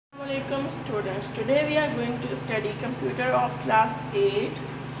Assalamualaikum students. Today we are going to study computer of class 8.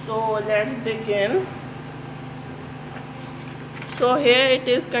 So let's begin. So here it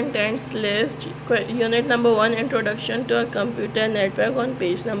is contents list, unit number 1, introduction to a computer network, on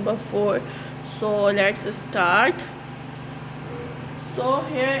page number 4. So let's start. So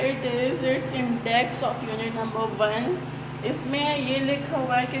here it is, its index of unit number 1. इसमें ये लिखा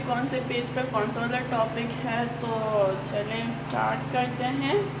हुआ है कि कौन से page पर कौन सा वाला टॉपिक है, तो चलें स्टार्ट करते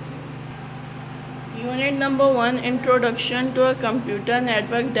हैं। Unit number 1, introduction to a computer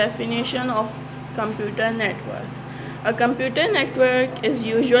network, definition of computer networks. A computer network is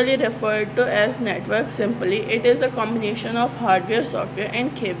usually referred to as network simply. It is a combination of hardware, software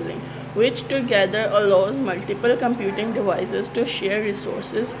and cabling which together allows multiple computing devices to share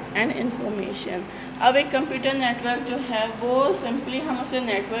resources and information. अब एक computer network जो है वो simply हम उसे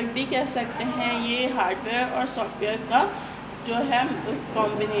network भी कह सकते हैं। ये हार्डवेयर और सॉफ्टवेयर का जो है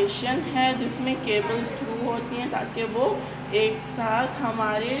कॉम्बिनेशन है जिसमें केबल्स थ्रू होती हैं ताकि वो एक साथ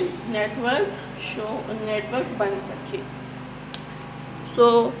हमारे नेटवर्क बन सके। So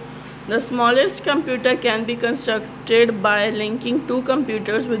the smallest computer can be constructed by linking to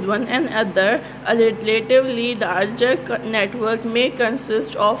computers with one another. A relatively larger network may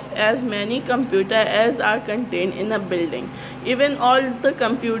consist of as many computers as are contained in a building. Even all the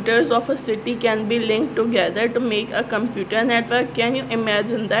computers of a city can be linked together to make a computer network. Can you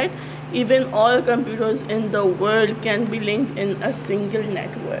imagine that? Even all computers in the world can be linked in a single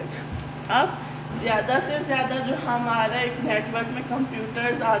network. अब ज़्यादा से ज़्यादा जो हमारा एक network में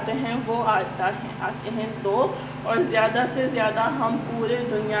computers आते हैं वो आते हैं 2, और ज़्यादा से ज़्यादा हम पूरे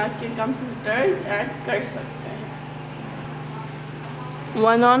दुनिया के कंप्यूटर्स ऐड कर सकते हैं।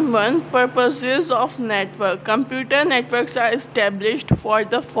 1-on-1 purposes of network. Computer networks are established for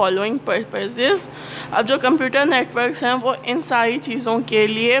the following purposes. अब जो कंप्यूटर नेटवर्क्स हैं वो इन सारी चीज़ों के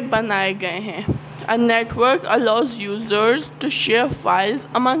लिए बनाए गए हैं। A network allows users to share files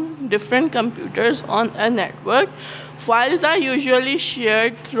among different computers on a network. Files are usually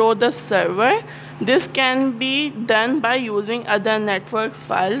shared through the server. This can be done by using other networks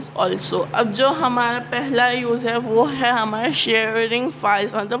files also. अब जो हमारा पहला यूज़ है वो है हमारा sharing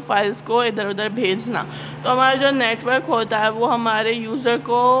files, मतलब files को इधर उधर भेजना। तो हमारा जो नेटवर्क होता है वो हमारे यूज़र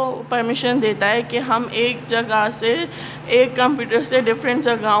को परमिशन देता है कि हम एक जगह से, एक कंप्यूटर से डिफरेंट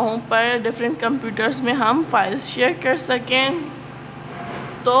जगहों पर डिफरेंट कंप्यूटर्स में हम फाइल्स शेयर कर सकें।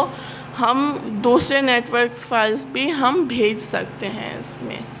 तो हम दूसरे नेटवर्क्स फाइल्स भी हम भेज सकते हैं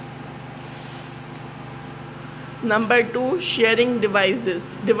इसमें। Number 2, sharing devices.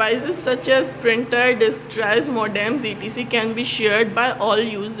 Devices such as printer, disk drives, modems, etc. can be shared by all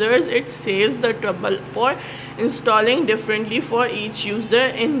users. It saves the trouble for installing differently for each user.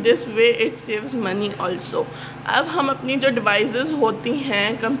 In this way, it saves money also. अब हम अपनी जो devices होती हैं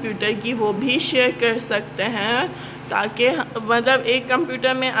computer की वो भी share कर सकते हैं, ताकि मतलब एक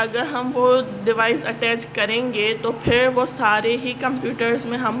कंप्यूटर में अगर हम वो डिवाइस अटैच करेंगे तो फिर वो सारे ही कंप्यूटर्स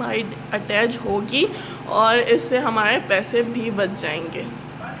में हमारी अटैच होगी और इससे हमारे पैसे भी बच जाएंगे।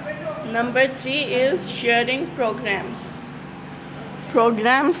 Number 3 is sharing programs.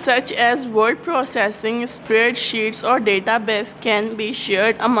 Programs such as word processing, spreadsheets or database can be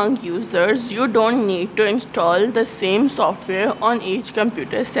shared among users. You don't need to install the same software on each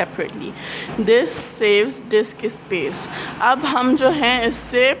computer separately. This saves disk space. अब हम जो हैं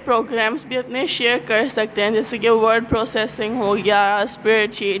इससे programmes भी अपने share कर सकते हैं, जैसे कि वर्ड प्रोसेसिंग हो गया,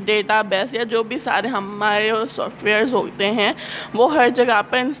 स्प्रेडशीट, डेटाबेस या जो भी सारे हमारे सॉफ्टवेयर्स होते हैं वो हर जगह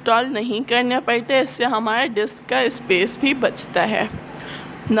पर इंस्टॉल नहीं करने पड़ते। इससे हमारे डिस्क का स्पेस भी बचता है।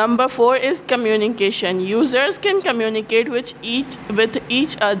 Number 4 is communication. Users can communicate with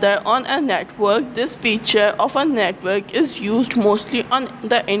each other on a network. This feature of a network is used mostly on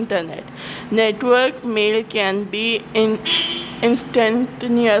the internet. Network mail can be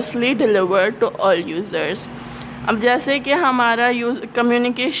instantaneously delivered to all users. अब जैसे कि हमारा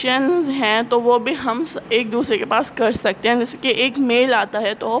communication हैं तो वो भी हम एक दूसरे के पास कर सकते हैं। जैसे कि एक मेल आता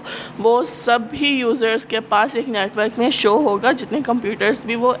है तो वो सभी यूज़र्स के पास एक नेटवर्क में शो होगा, जितने कंप्यूटर्स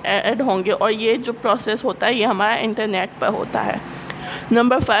भी वो ऐड होंगे, और ये जो प्रोसेस होता है ये हमारा इंटरनेट पर होता है।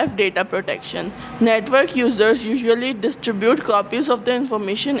 Number 5, data protection. Network users usually distribute copies of the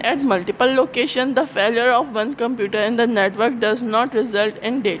information at multiple locations. The failure of one computer in the network does not result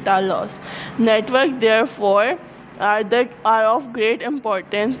in data loss. Network therefore are of great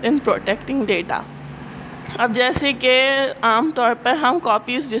importance in protecting data. अब जैसे कि आम तौर पर हम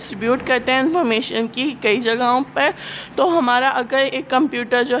copies distribute करते हैं information की कई जगहों पर, तो हमारा अगर एक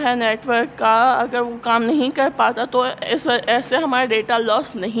कंप्यूटर जो है नेटवर्क का अगर वो काम नहीं कर पाता तो ऐसे हमारा डेटा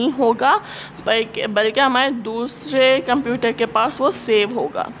लॉस नहीं होगा, बल्कि हमारे दूसरे कंप्यूटर के पास वो सेव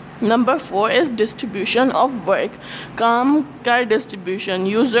होगा। Number 4 is distribution of work. काम का distribution.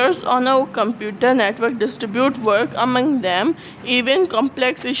 Users on a computer network distribute work among them. Even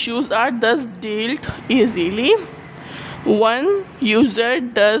complex issues are thus dealt easily. One user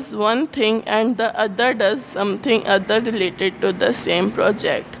does one thing and the other does something other related to the same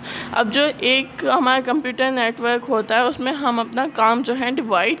project. अब जो एक हमारा computer network होता है उसमें हम अपना काम जो है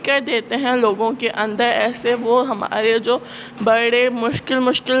डिवाइड कर देते हैं लोगों के अंदर, ऐसे वो हमारे जो बड़े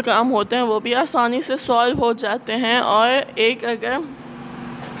मुश्किल काम होते हैं वो भी आसानी से सॉल्व हो जाते हैं। और एक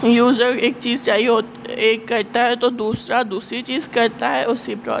अगर यूज़र एक चीज़ चाहिए एक करता है तो दूसरा दूसरी चीज़ करता है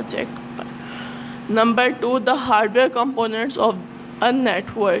उसी प्रोजेक्ट पर। Number 2, the hardware components of a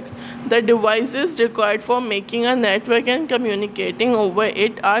network. The devices required for making a network and communicating over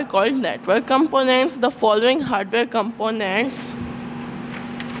it are called network components. The following hardware components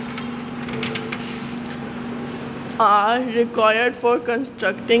are required for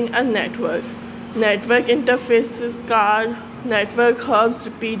constructing a network. Network interfaces, card, network hubs,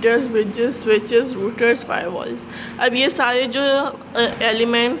 repeaters, bridges, switches, routers, firewalls. अब ये सारे जो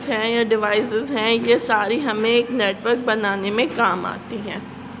elements हैं या devices हैं ये सारी हमें एक नेटवर्क बनाने में काम आती हैं।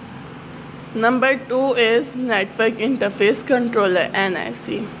 Number 2 is network interface controller,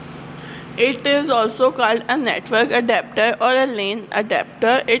 NIC. It is also called a network adapter or a LAN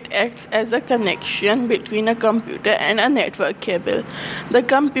adapter. It acts as a connection between a computer and a network cable. The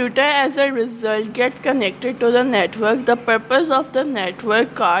computer as a result gets connected to the network. The purpose of the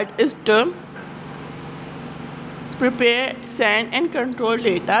network card is to prepare, send and control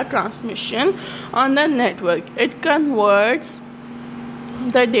data transmission on the network. It converts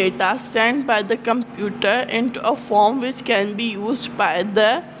the data sent by the computer into a form which can be used by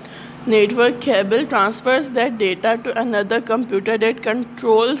the network cable, transfers that data to another computer that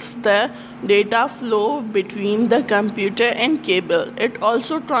controls the data flow between the computer and cable. It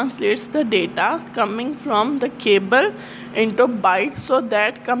also translates the data coming from the cable into bytes so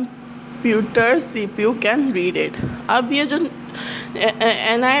that computer CPU can read it. अब ये जो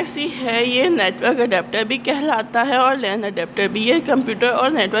NIC है ये network adapter भी कहलाता है और LAN adapter भी। ये कंप्यूटर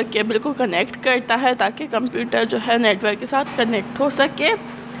और नेटवर्क केबल को कनेक्ट करता है ताकि कंप्यूटर जो है नेटवर्क के साथ कनेक्ट हो सके।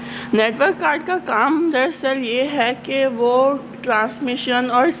 नेटवर्क कार्ड का काम दरअसल ये है कि वो ट्रांसमिशन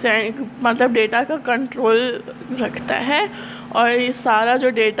और सेंड मतलब डेटा का कंट्रोल रखता है और ये सारा जो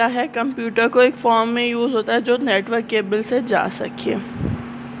डेटा है कंप्यूटर को एक फॉर्म में यूज़ होता है जो नेटवर्क केबल से जा सके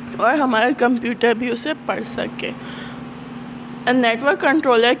और हमारा कंप्यूटर भी उसे पढ़ सके। A network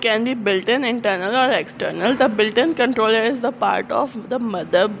controller can be built-in, internal or external. The built-in controller is the part of the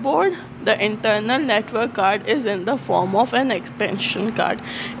motherboard. The internal network card is in the form of an expansion card.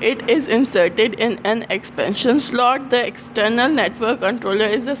 It is inserted in an expansion slot. The external network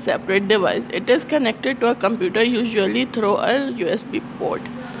controller is a separate device. It is connected to a computer usually through a USB port.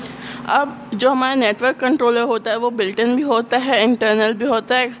 अब जो हमारा network controller होता है वो built in भी होता है, internal भी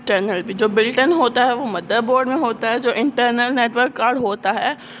होता है, एक्सटर्नल भी। जो बिल्ट इन होता है वो मदरबोर्ड में होता है, जो इंटरनल नेटवर्क कार्ड होता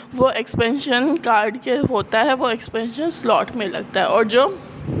है वो एक्सपेंशन कार्ड के होता है, वो एक्सपेंशन स्लॉट में लगता है। और जो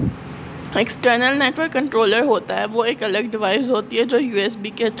एक्सटर्नल नेटवर्क कंट्रोलर होता है वो एक अलग डिवाइस होती है जो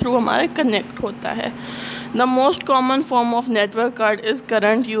USB के थ्रू हमारे कनेक्ट होता है। The most common form of network card is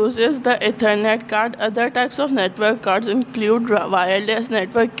current use is the Ethernet card. Other types of network cards include wireless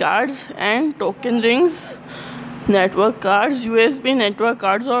network cards and token rings network cards. USB network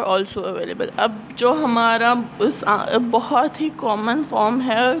cards are also available. अब जो हमारा उस बहुत ही common form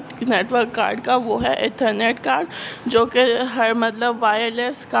है network card का वो है Ethernet card जो कि हर मतलब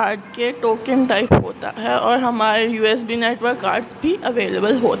वायरलेस कार्ड के टोकन टाइप होता है और हमारे USB नेटवर्क कार्ड्स भी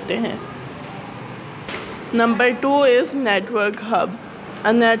अवेलेबल होते हैं। Number 2 is network hub.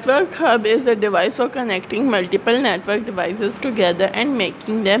 A network hub is a device for connecting multiple network devices together and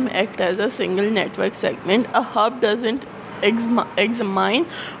making them act as a single network segment. A hub doesn't examine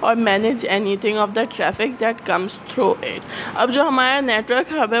or manage anything of the traffic that comes through it. अब जो हमारा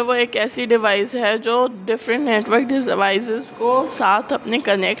network hub है वो एक ऐसी device है जो different network devices को साथ अपने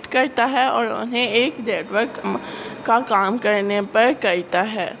कनेक्ट करता है और उन्हें एक नेटवर्क का काम करने पर करता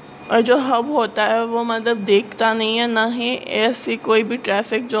है। और जो हब होता है वो मतलब देखता नहीं है, ना ही ऐसी कोई भी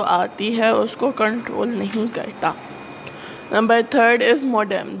ट्रैफिक जो आती है उसको कंट्रोल नहीं करता। Number 3 is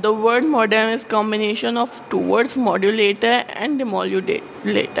modem. The word modem is combination of two words, modulator and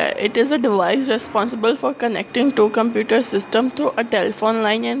demodulator. It is a device responsible for connecting two computer systems through a telephone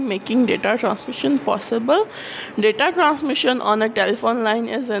line and making data transmission possible. Data transmission on a telephone line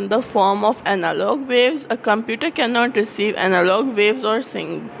is in the form of analog waves. A computer cannot receive analog waves or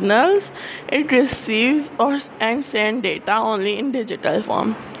signals. It receives and sends data only in digital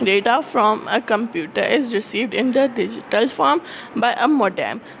form. Data from a computer is received in the digital form form by a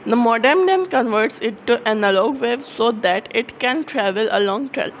modem. The modem then converts it to analog waves so that it can travel along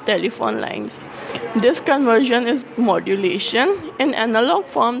telephone lines. This conversion is modulation. In analog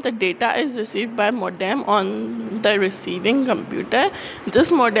form, the data is received by modem on the receiving computer.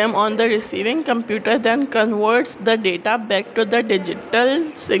 This modem on the receiving computer then converts the data back to the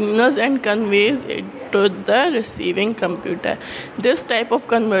digital signals and conveys it to the receiving computer. This type of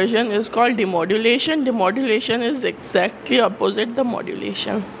conversion is called demodulation. Demodulation is exactly opposite the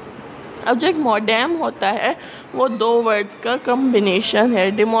modulation. अब जो एक modem होता है वो दो words का combination है,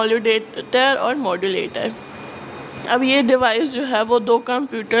 demodulator और मॉड्यूलेटर. अब ये डिवाइस जो है वो दो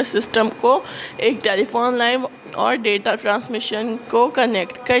कंप्यूटर सिस्टम को एक टेलीफोन लाइन और डेटा ट्रांसमिशन को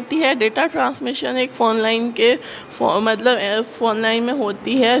कनेक्ट करती है. डेटा ट्रांसमिशन एक फ़ोन लाइन के फ़ोन लाइन में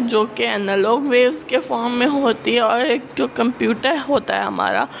होती है जो कि एनालॉग वेव्स के फॉर्म में होती है, और एक जो कंप्यूटर होता है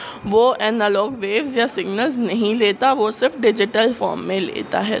हमारा वो एनालॉग वेव्स या सिग्नल्स नहीं लेता, वो सिर्फ डिजिटल फॉर्म में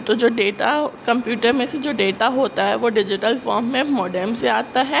लेता है. तो जो डेटा कंप्यूटर में से जो डेटा होता है वो डिजिटल फॉर्म में मॉडेम से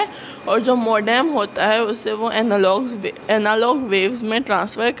आता है, और जो मॉडेम होता है उसे वो एनालॉग वेव्स में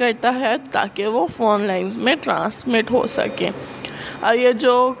ट्रांसफ़र करता है ताकि वो फ़ोन लाइन्स में ट्रांसमिट हो सके. और ये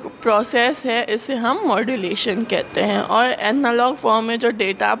जो प्रोसेस है इसे हम मॉड्यूलेशन कहते हैं. और एनालॉग फॉर्म में जो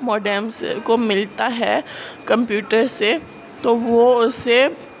डेटा मॉडेम से को मिलता है कंप्यूटर से, तो वो उसे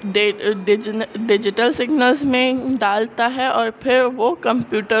डिजिटल सिग्नल्स में डालता है और फिर वो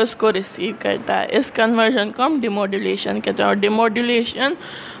कंप्यूटर्स को रिसीव करता है. इस कन्वर्जन को हम डिमोड्यूलेशन कहते हैं. और डिमोड्यूलेशन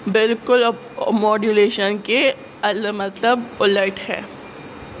बिल्कुल मॉड्यूलेशन के मतलब उलट है.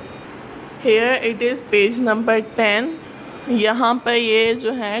 Here it is page number 10. यहाँ पर ये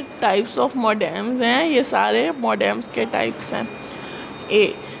जो है टाइप्स ऑफ मॉडेम्स हैं, ये सारे मॉडेम्स के टाइप्स हैं.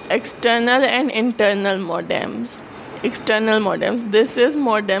 ए, external and internal modems. External modems. This is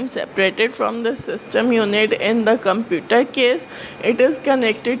modem separated from the system unit. In the computer case, it is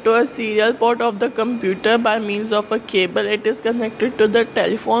connected to a serial port of the computer by means of a cable. It is connected to the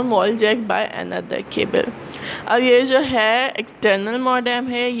telephone wall jack by another cable. अब ये जो है external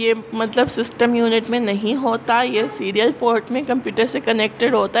modem है, ये मतलब system unit में नहीं होता, ये सीरियल पोर्ट में कंप्यूटर से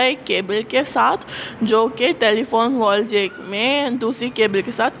कनेक्टेड होता है एक केबल के साथ, जो कि टेलीफोन वॉल जैक में दूसरी केबल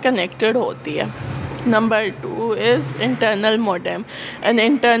के साथ कनेक्टेड होती है. Number 2 is internal modem. An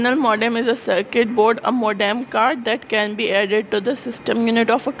internal modem is a circuit board, a modem card that can be added to the system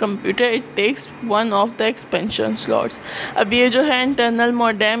unit of a computer. It takes one of the expansion slots. अब ये जो है internal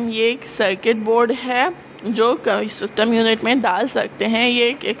modem, ये एक circuit board है जो system unit में डाल सकते हैं, ये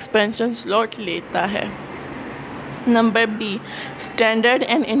एक एक्सपेंशन स्लॉट लेता है. Number B, standard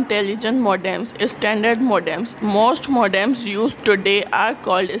and intelligent modems. Standard modems. Most modems used today are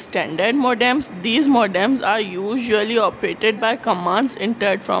called standard modems. These modems are usually operated by commands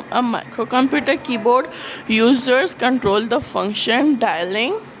entered from a microcomputer keyboard. Users control the function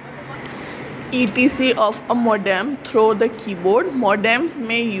dialing etc of a modem through the keyboard. Modems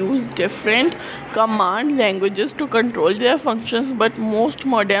may use different command languages to control their functions, but most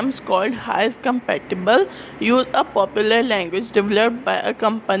modems called HIAS compatible use a popular language developed by a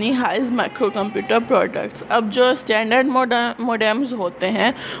company, HIAS Microcomputer Products. अब जो standard modems होते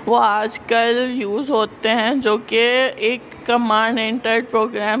हैं वो आजकल use होते हैं जो कि एक कमांड एंटर्ड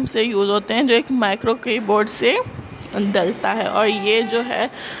प्रोग्राम से यूज़ होते हैं जो एक माइक्रो कीबोर्ड से डलता है. और ये जो है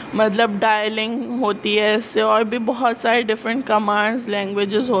मतलब डायलिंग होती है इससे, और भी बहुत सारे डिफरेंट कमांड्स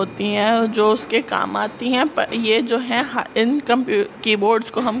लैंग्वेजेस होती हैं जो उसके काम आती हैं. पर ये जो है इन कीबोर्ड्स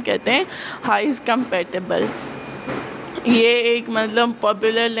को हम कहते हैं हाइज कंपैटिबल. ये एक मतलब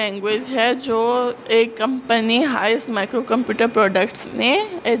पॉपुलर लैंग्वेज है जो एक कंपनी हाइस माइक्रो कंप्यूटर प्रोडक्ट्स ने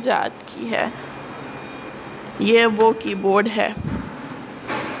ईजाद की है. ये वो कीबोर्ड है.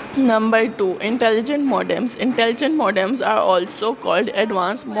 Number 2, intelligent modems. Intelligent modems are also called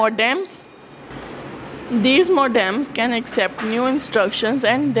advanced modems. These modems can accept new instructions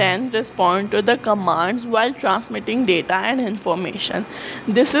and then respond to the commands while transmitting data and information.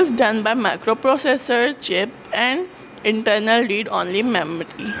 This is done by microprocessor chip and internal read-only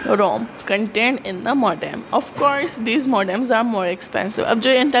memory ROM contained in the modem. Of course, these modems are more expensive. अब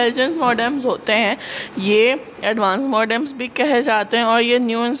जो intelligent modems होते हैं ये advanced modems भी कहे जाते हैं, और ये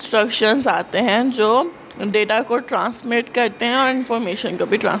new instructions आते हैं जो डेटा को ट्रांसमिट करते हैं और इन्फॉर्मेशन को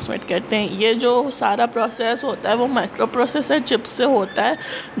भी ट्रांसमिट करते हैं. ये जो सारा प्रोसेस होता है वो माइक्रो प्रोसेसर चिप्स से होता है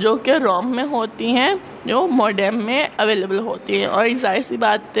जो कि रोम में होती हैं, जो मॉडेम में अवेलेबल होती है, और जाहिर सी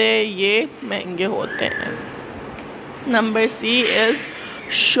बात है ये महंगे होते हैं. Number C is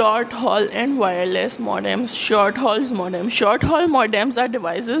short haul and wireless modems. Short haul modems are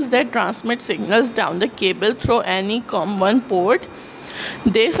devices that transmit signals down the cable through any common port.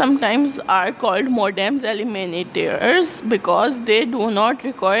 They sometimes are called modems eliminators because they do not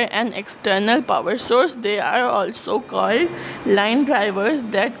require an external power source. They are also called line drivers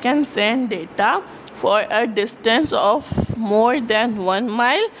that can send data for a distance of more than 1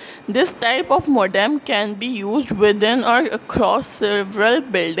 mile. This type of modem can be used within or across several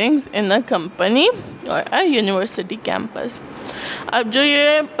buildings in a company or a university campus. अब जो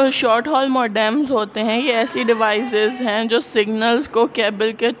ये short hall modems होते हैं, ये ऐसी devices हैं जो signals को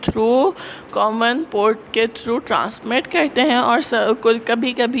केबल के थ्रू कॉमन पोर्ट के थ्रू ट्रांसमिट करते हैं और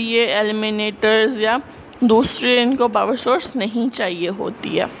कभी कभी ये एलिमिनेटर्स या दूसरे इनको पावर सोर्स नहीं चाहिए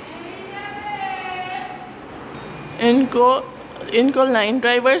होती है। इनको लाइन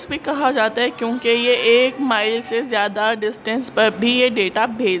ड्राइवर्स भी कहा जाता है क्योंकि ये 1 माइल से ज़्यादा डिस्टेंस पर भी ये डेटा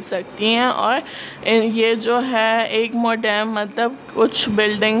भेज सकती हैं और ये जो है एक मोडेम मतलब कुछ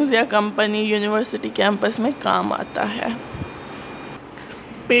बिल्डिंग्स या कंपनी यूनिवर्सिटी कैंपस में काम आता है।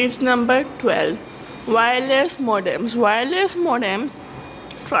 Page number 12, wireless modems. Wireless modems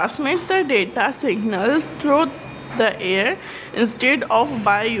transmit the data signals through the air instead of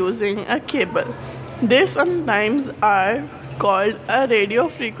by using a cable. They sometimes are called a radio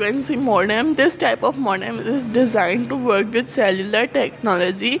frequency modem. This type of modem is designed to work with cellular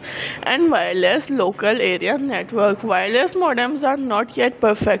technology and wireless local area network. Wireless modems are not yet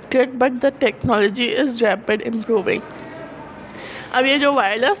perfected, but the technology is rapid improving. अब ये जो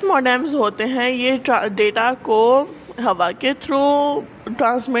wireless modems होते हैं ये data को हवा के through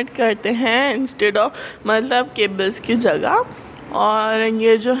transmit करते हैं इंस्टेड ऑफ मतलब केबल्स की जगह, और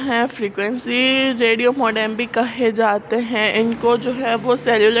ये जो है फ्रीक्वेंसी रेडियो मोडेम भी कहे जाते हैं। इनको जो है वो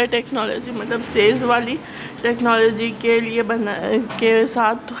सेलुलर टेक्नोलॉजी मतलब सेल्स वाली टेक्नोलॉजी के लिए के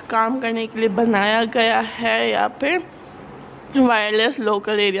साथ काम करने के लिए बनाया गया है या फिर वायरलेस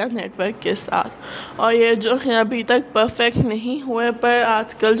लोकल एरिया नेटवर्क के साथ। और ये जो है अभी तक परफेक्ट नहीं हुए, पर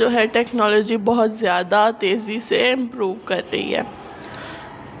आजकल जो है टेक्नोलॉजी बहुत ज़्यादा तेज़ी से इम्प्रूव कर रही है।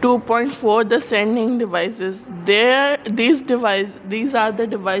 2.4 The sending devices. These are the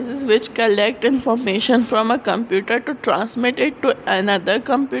devices which collect information from a computer to transmit it to another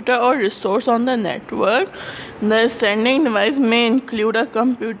computer or resource on the network. The sending device may include a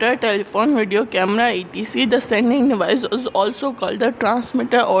computer, telephone, video camera, etc. The sending device is also called the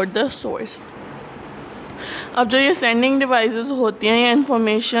transmitter or the source. अब जो ये sending devices होती हैं ये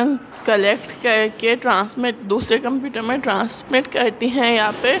information collect करके transmit दूसरे computer में transmit करती हैं या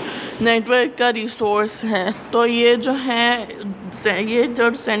फिर नेटवर्क का रिसोर्स है। तो ये जो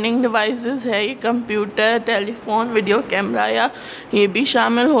सेंडिंग डिवाइसेस है ये कंप्यूटर, टेलीफोन, वीडियो कैमरा या ये भी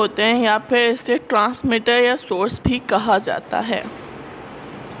शामिल होते हैं या फिर इसे ट्रांसमीटर या सोर्स भी कहा जाता है।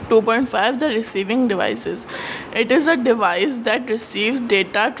 2.5 The receiving devices. It is a device that receives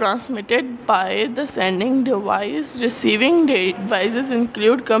data transmitted by the sending device. Receiving devices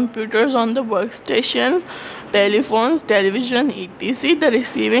include computers on the workstations, telephones, television, etc. The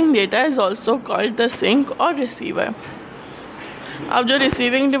receiving data is also called the sink or receiver. अब जो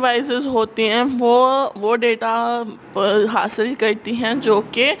receiving devices होती हैं वो data हासिल करती हैं जो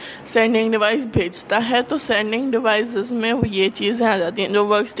कि सेंडिंग डिवाइस भेजता है। तो सेंडिंग डिवाइसेस में ये चीज़ें आ जाती हैं जो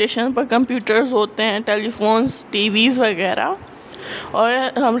वर्क स्टेशन पर कंप्यूटर्स होते हैं, टेलीफोन्स, टीवीज़ वगैरह,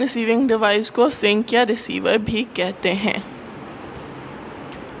 और हम रिसीविंग डिवाइस को सिंक या रिसीवर भी कहते हैं।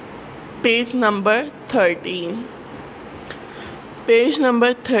 Page number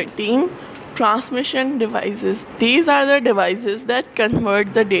 13 Transmission devices. These are the devices that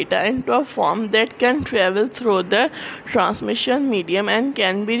convert the data into a form that can travel through the transmission medium and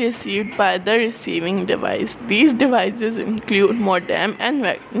can be received by the receiving device. These devices include modem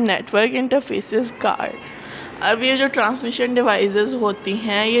and network interfaces card. अब ये जो transmission devices होती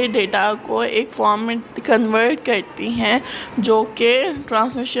हैं ये data को एक form में convert करती हैं जो कि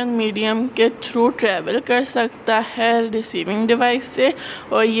ट्रांसमिशन मीडियम के थ्रू ट्रैवल कर सकता है रिसीविंग डिवाइस से,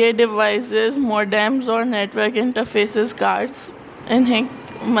 और ये डिवाइसेस मॉडेम्स और नेटवर्क इंटरफेसेस कार्ड्स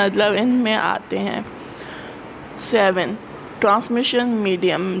इनमें आते हैं। 7 Transmission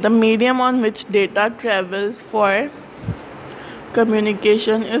medium. The medium on which data travels for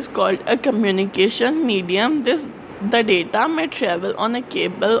communication is called a communication medium. The data may travel on a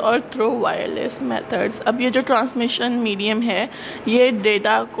cable or through wireless methods. अब ये जो transmission medium है ये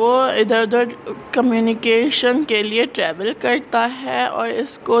data को इधर उधर कम्युनिकेशन के लिए ट्रैवल करता है, और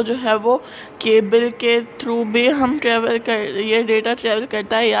इसको जो है वो केबल के थ्रू भी हम ये डेटा ट्रैवल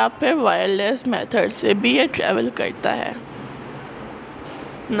करता है या फिर वायरलेस मेथड से भी ये ट्रैवल करता है।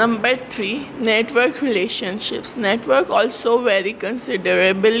 Number 3, network relationships. Network also vary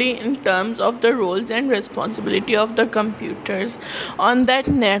considerably in terms of the roles and responsibility of the computers on that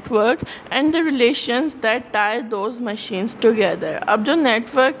network and the relations that tie those machines together. अब जो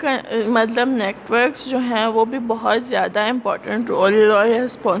network मतलब networks जो हैं वो भी बहुत ज़्यादा important role और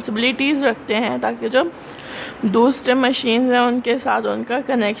responsibilities रखते हैं ताकि जो दूसरे machines हैं उनके साथ उनका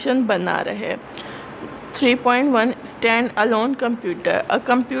connection बना रहे. 3.1 Stand-alone computer. A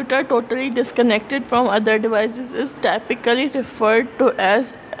computer totally disconnected from other devices is typically referred to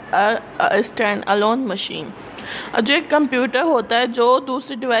as a stand-alone machine. अब जो एक कंप्यूटर होता है जो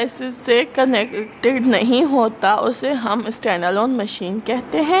दूसरे डिवाइसेस से कनेक्टेड नहीं होता उसे हम stand-alone मशीन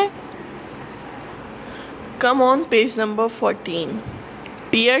कहते हैं. Come on, page number 14.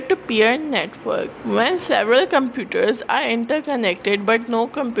 Peer-to-peer network. When several computers are interconnected but no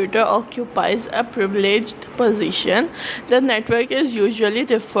computer occupies a privileged position, the network is usually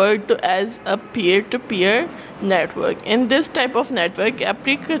referred to as a peer-to-peer network. In this type of network,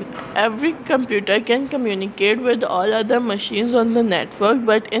 every computer can communicate with all other machines on the network,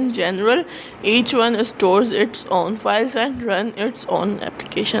 but in general, each one stores its own files and run its own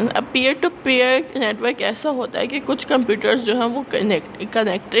application. अब peer-to-peer network ऐसा होता है कि कुछ computers जो हैं वो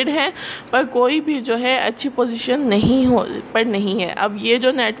connected हैं पर कोई भी जो है अच्छी पोजीशन नहीं है. अब ये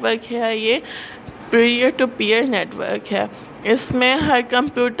जो नेटवर्क है ये पीयर टू पीयर नेटवर्क है. इसमें हर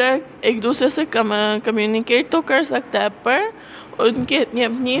कंप्यूटर एक दूसरे से कम्युनिकेट तो कर सकता है पर उनकी अपनी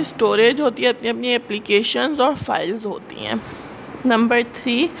अपनी स्टोरेज होती है, अपनी अपनी एप्लीकेशंस और फाइल्स होती हैं. Number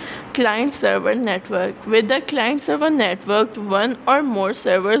 3, client-server network. With the client-server network, one or more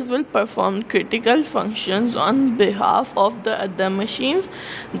servers will perform critical functions on behalf of the other machines,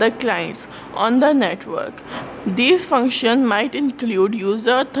 the clients, on the network. These functions might include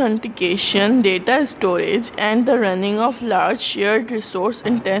user authentication, data storage, and the running of large shared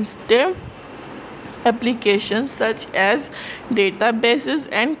resource-intensive applications such as databases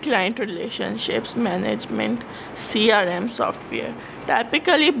and client relationships management (CRM) software.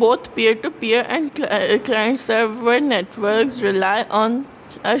 Typically, both peer-to-peer and client-server networks rely on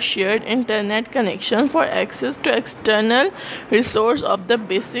a shared internet connection for access to external resources of the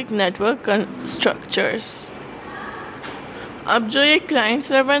basic network structures. अब जो ये client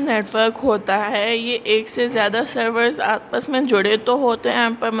server network होता है ये एक से ज़्यादा servers आपस में जुड़े तो होते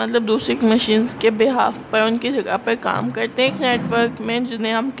हैं पर मतलब दूसरी मशीन्स के बिहाफ पर उनकी जगह पर काम करते हैं एक नेटवर्क में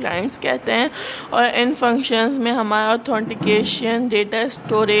जिन्हें हम क्लाइंट्स कहते हैं. और इन फंक्शंस में हमारा ऑथेंटिकेशन, डेटा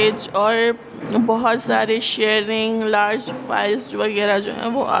स्टोरेज और बहुत सारे शेयरिंग, लार्ज फाइल्स वगैरह जो हैं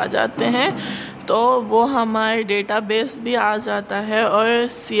वो आ जाते हैं. तो वो हमारे डेटाबेस भी आ जाता है और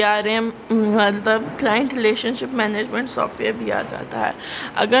CRM मतलब क्लाइंट रिलेशनशिप मैनेजमेंट सॉफ्टवेयर भी आ जाता है.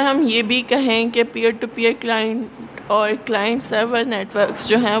 अगर हम ये भी कहें कि पीयर टू पीयर क्लाइंट और क्लाइंट सर्वर नेटवर्क्स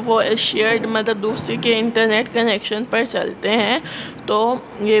जो हैं वो शेयर्ड मतलब दूसरे के इंटरनेट कनेक्शन पर चलते हैं तो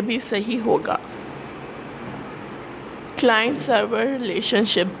ये भी सही होगा. Client-server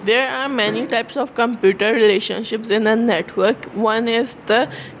relationship. There are many types of computer relationships in a network. One is the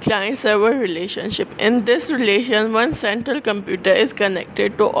client-server relationship. In this relation, one central computer is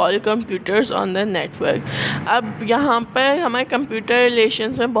connected to all computers on the network. अब यहाँ पर हमारे computer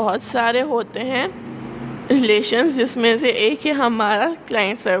relations में बहुत सारे होते हैं relations जिसमें से एक है हमारा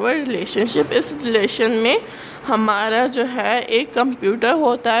क्लाइंट सर्वर रिलेशनशिप. इस रिलेशन में हमारा जो है एक कंप्यूटर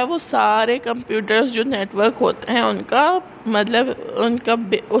होता है वो सारे कंप्यूटर्स जो नेटवर्क होते हैं उनका मतलब उनका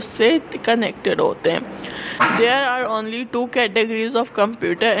उससे कनेक्टेड होते हैं. There are only 2 categories of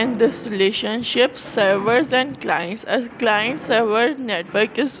computer in this relationship, servers and clients. A client-server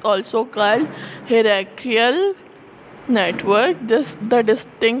network is also called hierarchical network. The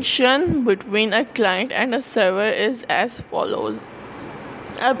distinction between a client and a server is as follows.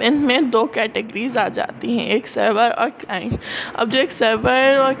 अब इनमें 2 categories आ जाती हैं, एक server और client. अब जो एक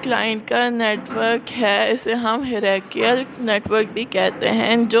server और क्लाइंट का नेटवर्क है इसे हम हायरार्किकल नेटवर्क भी कहते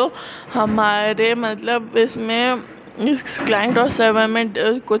हैं जो हमारे मतलब इसमें क्लाइंट और सर्वर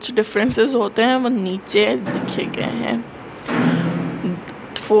में कुछ डिफरेंसेस होते हैं वो नीचे लिखे गए हैं.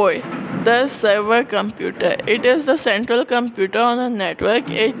 4. The server computer. It is the central computer on a network.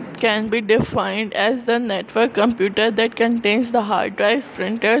 It can be defined as the network computer that contains the hard drives,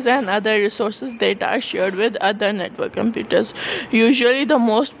 printers, and other resources that are shared with other network computers. Usually, the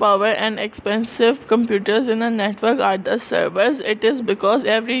most power and expensive computers in a network are the servers. It is because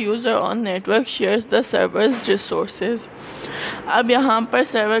every user on network shares the server's resources. अब यहाँ पर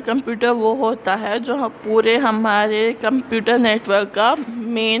server computer वो होता है जो पूरे हमारे computer network का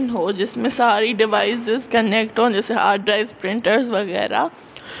मेन हो जिसमें सारी डिवाइसेस कनेक्ट हों जैसे हार्ड ड्राइव्स, प्रिंटर्स वगैरह.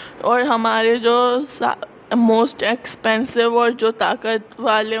 और हमारे जो मोस्ट एक्सपेंसिव और जो ताकत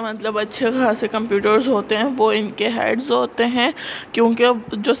वाले मतलब अच्छे खासे कंप्यूटर्स होते हैं वो इनके हेड्स होते हैं,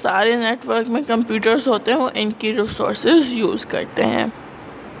 क्योंकि जो सारे नेटवर्क में कंप्यूटर्स होते हैं वो इनकी रिसोर्सेज यूज़ करते हैं।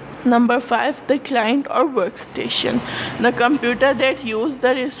 Number 5, the client or workstation. The computer that use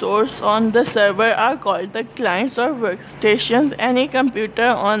the resource on the server are called the clients or workstations. Any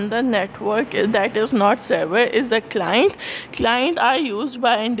computer on the network that is not server is a client. Clients are used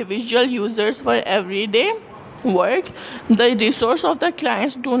by individual users for everyday work. The resource of the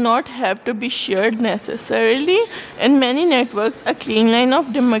clients do not have to be shared necessarily. In many networks, a clean line of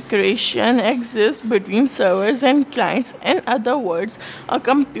demarcation exists between servers and clients. In other words, a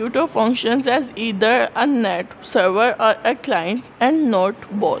computer functions as either a net server or a client and not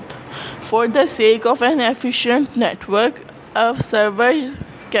both. For the sake of an efficient network, a server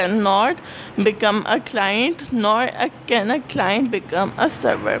cannot become a client, nor can a client become a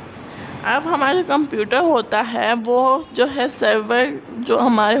server. अब हमारे computer होता है वो जो है server जो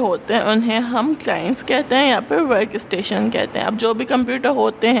हमारे होते हैं उन्हें हम क्लाइंट्स कहते हैं या फिर वर्क स्टेशन कहते हैं। अब जो भी कंप्यूटर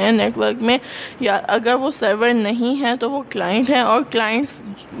होते हैं नेटवर्क में या अगर वो सर्वर नहीं है तो वो क्लाइंट हैं, और क्लाइंट्स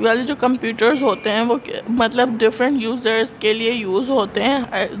वाले जो कंप्यूटर्स होते हैं वो मतलब डिफरेंट यूज़र्स के लिए यूज़ होते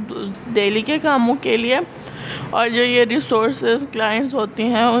हैं डेली के कामों के लिए, और जो ये रिसोर्सेज क्लाइंट्स होती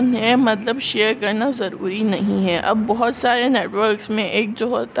हैं उन्हें मतलब शेयर करना ज़रूरी नहीं है। अब बहुत सारे नेटवर्क्स में एक जो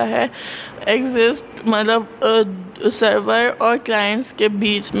होता है एग्जिस्ट मतलब सर्वर और क्लाइंट्स के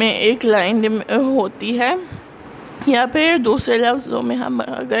बीच में एक लाइन होती है, या फिर दूसरे लफ्ज़ों में हम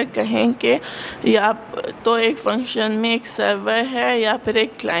अगर कहें कि या तो एक फंक्शन में एक सर्वर है या फिर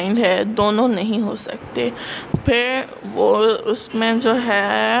एक क्लाइंट है, दोनों नहीं हो सकते। फिर वो उसमें जो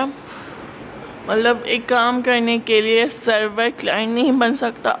है मतलब एक काम करने के लिए सर्वर क्लाइंट नहीं बन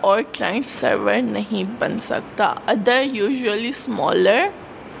सकता और क्लाइंट सर्वर नहीं बन सकता। Other usually smaller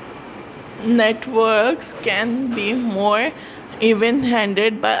networks can be more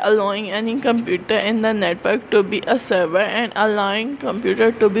even-handed by allowing any computer in the network to be a server and allowing computer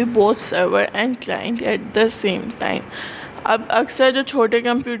to be both server and client at the same time. अब अक्सर जो छोटे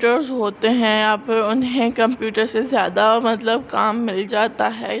computers होते हैं या फिर उन्हें computer से ज़्यादा मतलब काम मिल जाता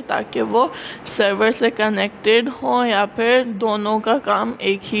है ताकि वो सर्वर से कनेक्टेड हो या फिर दोनों का काम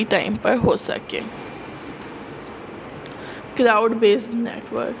एक ही टाइम पर हो सके। Cloud-based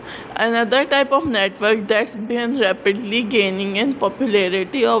network. Another type of network that's been rapidly gaining in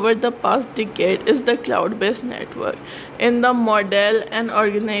popularity over the past decade is the cloud-based network. In the model, an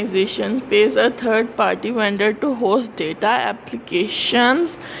organization pays a third-party vendor to host data,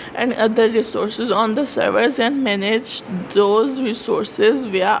 applications, and other resources on the servers and manage those resources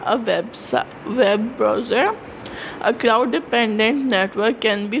via a web browser. A cloud-dependent network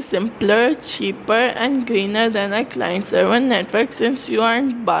can be simpler, cheaper, and greener than a client-server network since you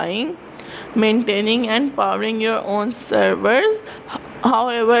aren't buying, maintaining, and powering your own servers.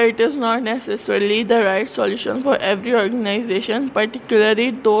 However, it is not necessarily the right solution for every organization,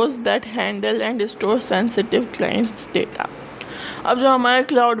 particularly those that handle and store sensitive clients' data. अब जो हमारा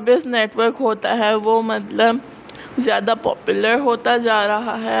cloud based network होता है वो मतलब ज़्यादा popular होता जा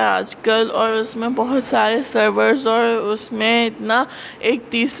रहा है आजकल, और उसमें बहुत सारे सर्वर्स और उसमें इतना एक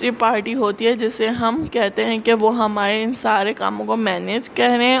तीसरी पार्टी होती है जिसे हम कहते हैं कि वो हमारे इन सारे कामों को मैनेज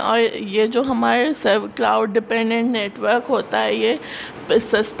करें। और ये जो हमारे क्लाउड डिपेंडेंट नेटवर्क होता है ये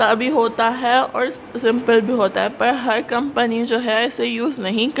सस्ता भी होता है और सिंपल भी होता है, पर हर कंपनी जो है इसे यूज़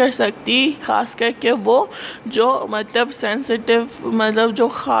नहीं कर सकती, ख़ास करके वो जो मतलब सेंसिटिव मतलब जो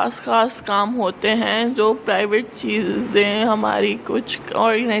ख़ास काम होते हैं जो प्राइवेट चीज़ें हमारी कुछ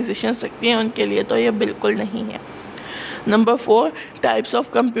ऑर्गेनाइजेशंस रखती हैं उनके लिए तो ये बिल्कुल नहीं है। Number 4, types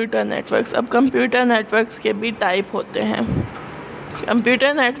of computer networks. अब कंप्यूटर नेटवर्क्स के भी टाइप होते हैं। Computer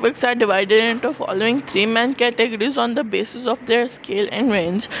networks are divided into following 3 main categories on the basis of their scale and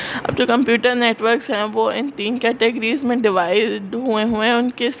range. अब जो कंप्यूटर नेटवर्क्स हैं वो इन 3 कैटेगरीज में डिवाइड हुए हैं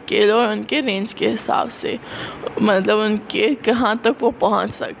उनके स्केल और उनके रेंज के हिसाब से, मतलब उनके कहाँ तक वो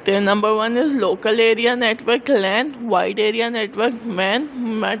पहुँच सकते हैं। Number 1 is local area network LAN, wide area network man,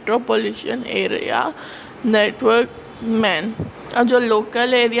 metropolitan area network man. अब जो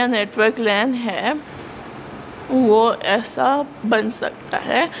लोकल एरिया नेटवर्क लैन है वो ऐसा बन सकता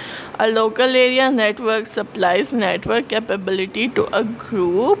है। A local area network supplies network capability to a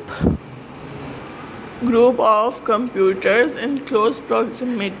group of computers in close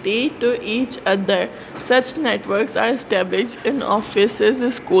proximity to each other. Such networks are established in offices,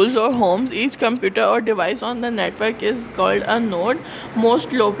 schools, or homes. Each computer or device on the network is called a node.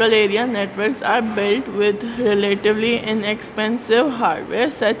 Most local area networks are built with relatively inexpensive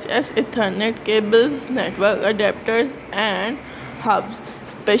hardware such as Ethernet cables, network adapters, and hubs.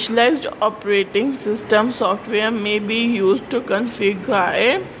 Specialized operating system software may be used to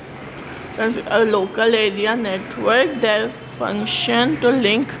configure a local area network that function to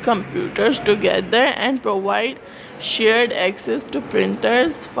link computers together and provide shared access to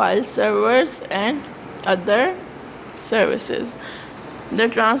printers, file servers, and other services. The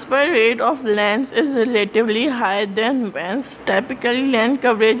transfer rate of LANs is relatively higher than WANs. Typically, LAN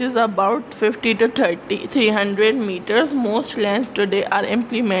coverage is about 50 to 300 meters. Most LANs today are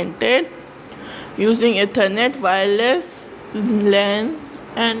implemented using Ethernet, wireless LAN,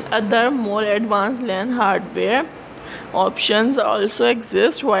 and other more advanced LAN hardware. Options also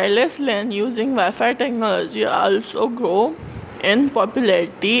exist. Wireless LAN using Wi-Fi technology also grow in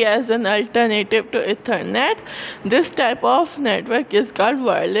popularity as an alternative to Ethernet. This type of network is called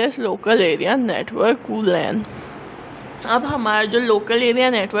wireless local area network (LAN). अब हमारा जो local area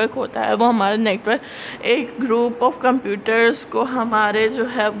network होता है वो हमारा network एक group of computers को हमारे जो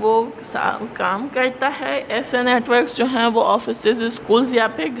है वो काम करता है। ऐसे नेटवर्क्स जो हैं वो ऑफिसेज, स्कूल्स या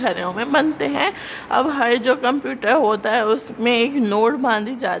फिर घरों में बनते हैं। अब हर जो कंप्यूटर होता है उसमें एक नोड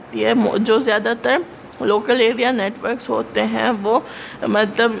बांधी जाती है। जो ज़्यादातर लोकल एरिया नेटवर्क्स होते हैं वो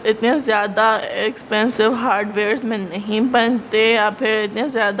मतलब इतने ज़्यादा एक्सपेंसिव हार्डवेयर्स में नहीं बनते या फिर इतने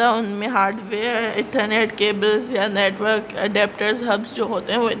ज़्यादा उनमें हार्डवेयर, इथरनेट केबल्स या नेटवर्क अडेप्टर्स, हब्स जो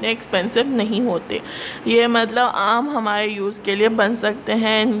होते हैं वो इतने एक्सपेंसिव नहीं होते। ये मतलब आम हमारे यूज़ के लिए बन सकते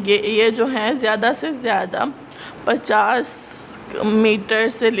हैं। ये जो हैं ज़्यादा से ज़्यादा 50 मीटर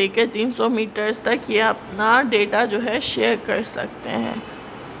से लेकर 300 मीटर्स तक ये अपना डेटा जो है शेयर कर सकते हैं।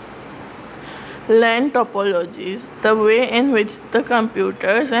 LAN topologies, the way in which the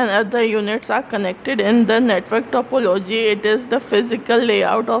computers and other units are connected in the network topology. It is the physical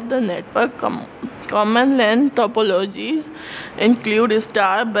layout of the network. Common LAN topologies include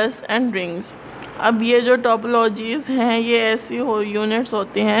star, bus and rings. अब ये जो topologies हैं ये ऐसी units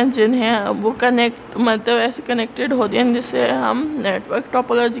होती हैं जिन्हें वो मतलब ऐसे कनेक्टेड होती हैं जिसे हम नेटवर्क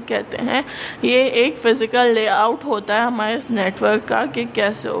टोपोलॉजी कहते हैं। ये एक फ़िज़िकल लेआउट होता है हमारे इस नेटवर्क का कि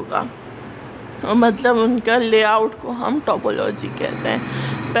कैसे होगा, मतलब उनका लेआउट को हम टोपोलॉजी कहते हैं।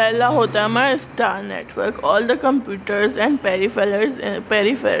 पहला होता है हमारा star network. All the computers and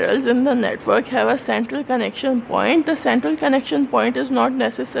peripherals in the network have a central connection point. The central connection point is not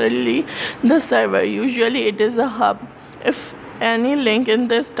necessarily the server, usually it is a hub. If any link in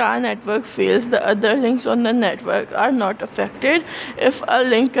the star network fails, the other links on the network are not affected. If a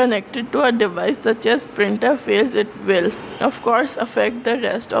link connected to a device such as printer fails, it will of course affect the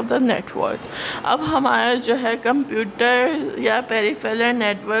rest of the network. अब हमारा जो है computer या peripheral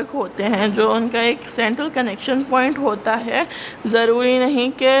network होते हैं जो उनका एक सेंट्रल कनेक्शन पॉइंट होता है। ज़रूरी नहीं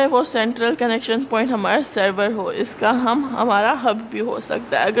कि वो सेंट्रल कनेक्शन पॉइंट हमारा सर्वर हो, इसका हमारा हब भी हो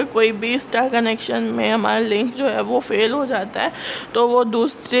सकता है। अगर कोई भी स्टार कनेक्शन में हमारा लिंक जो है वो फेल हो जाता है तो वो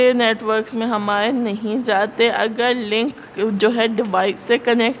दूसरे नेटवर्क्स में हमारे नहीं जाते। अगर लिंक जो है डिवाइस से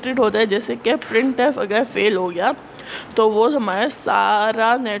कनेक्टेड होता है, जैसे कि प्रिंटर अगर फेल हो गया तो वो हमारा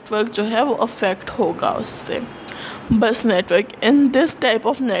सारा नेटवर्क जो है वो अफेक्ट होगा उससे। Bus network. In this type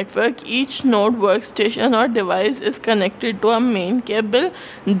of network, each node, workstation or device is connected to a main cable.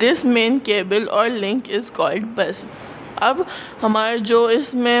 This main cable or link is called bus. अब हमारे जो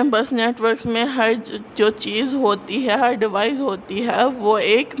इसमें बस नेटवर्क्स में हर जो चीज़ होती है, हर डिवाइस होती है, वो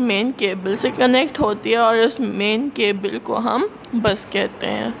एक मेन केबल से कनेक्ट होती है और उस मेन केबल को हम बस कहते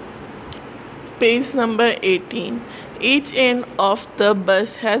हैं। Page number 18. Each end of the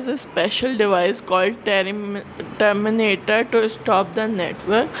bus has a special device called terminator to stop the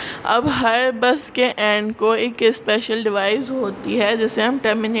network. अब हर बस के एंड को एक स्पेशल डिवाइस होती है जिसे हम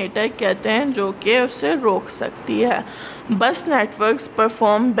टर्मिनेटर कहते हैं जो कि उसे रोक सकती है। Bus networks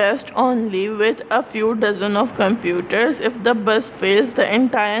perform best only with a few dozen of computers. If the bus fails, the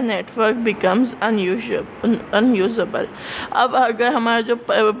entire network becomes unusable. अब अगर हमारा जो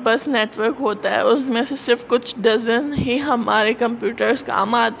बस नेटवर्क होता है उसमें से सिर्फ कुछ डजन ही हमारे कंप्यूटर्स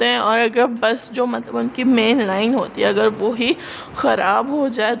काम आते हैं और अगर बस जो मतलब उनकी मेन लाइन होती है अगर वो ही ख़राब हो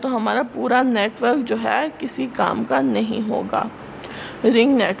जाए तो हमारा पूरा नेटवर्क जो है किसी काम का नहीं होगा।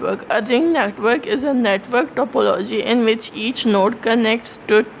 Ring network. A ring network is a network topology in which each node connects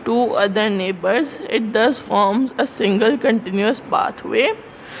to two other neighbors. It thus forms a single continuous pathway.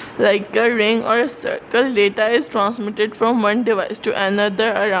 Like a ring or a circle, data is transmitted from one device to another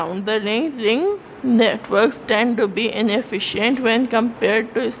around the ring. Ring networks tend to be inefficient when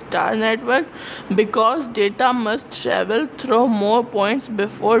compared to star network because data must travel through more points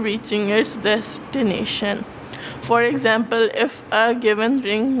before reaching its destination. For example, if a given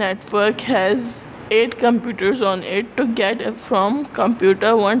ring network has 8 computers on it. To get from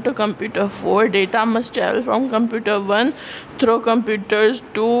computer 1 to computer 4, data must travel from computer 1 through computers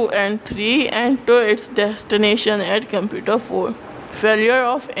 2 and 3 and to its destination at computer 4. Failure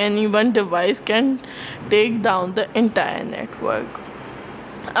of any one device can take down the entire network.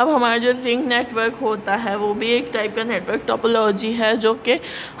 अब हमारा जो ring network होता है वो भी एक type का network topology है, जो कि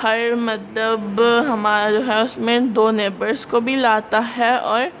हर मतलब हमारा जो है उसमें 2 नेबर्स को भी लाता है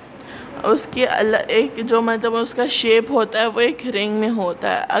और उसकी अलग एक जो मतलब उसका शेप होता है वो एक रिंग में होता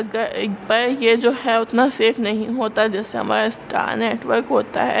है। अगर एक बार ये जो है उतना सेफ नहीं होता जैसे हमारा स्टार नेटवर्क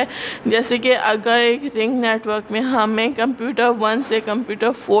होता है। जैसे कि अगर एक रिंग नेटवर्क में हमें कंप्यूटर 1 से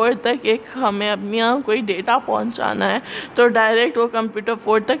कंप्यूटर 4 तक एक हमें अपनी यहाँ कोई डेटा पहुँचाना है तो डायरेक्ट वो कंप्यूटर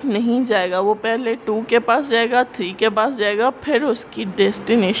 4 तक नहीं जाएगा, वो पहले 2 के पास जाएगा, 3 के पास जाएगा, फिर उसकी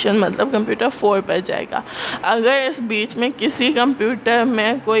डेस्टिनेशन मतलब कंप्यूटर 4 पर जाएगा। अगर इस बीच में किसी कंप्यूटर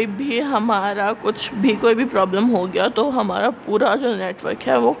में कोई भी हमारा कुछ भी कोई भी प्रॉब्लम हो गया तो हमारा पूरा जो नेटवर्क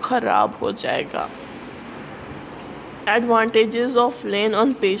है वो ख़राब हो जाएगा। Advantages of LAN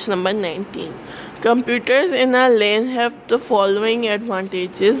on page number 19. Computers in a LAN have the following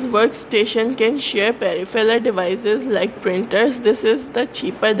advantages. Workstation can share peripheral devices like printers. This is the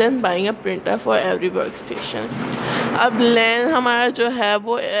cheaper than buying a printer for every workstation. अब LAN हमारा जो है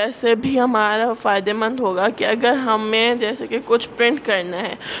वो ऐसे भी हमारा फ़ायदेमंद होगा कि अगर हमें जैसे कि कुछ प्रिंट करना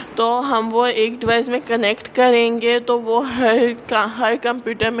है तो हम वो एक डिवाइस में कनेक्ट करेंगे तो वो हर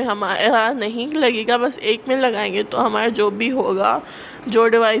कंप्यूटर में हमारा नहीं लगेगा, बस एक में लगाएंगे तो हमारा जो भी होगा, जो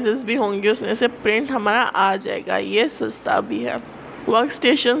डिवाइसेस भी होंगे उसमें से प्रिंट हमारा आ जाएगा। ये सस्ता भी है।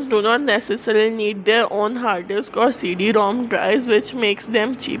 Workstations do not necessarily need their own hard disk or CD-ROM drives, which makes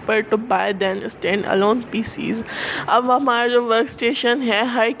them cheaper to buy than standalone PCs. अब हमारा जो वर्कस्टेशन है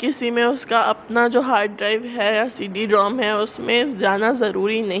हर किसी में उसका अपना जो हार्ड ड्राइव है या CD-ROM है उसमें जाना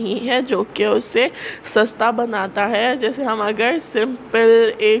ज़रूरी नहीं है, जो कि उसे सस्ता बनाता है। जैसे हम अगर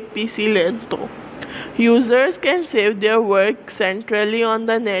सिंपल एक PC लें तो users can save their work centrally on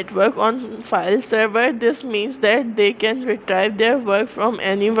the network on file server. This means that they can retrieve their work from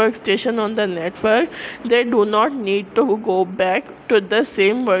any workstation on the network. They do not need to go back to the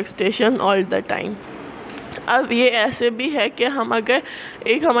same workstation all the time. अब ये ऐसे भी है कि हम अगर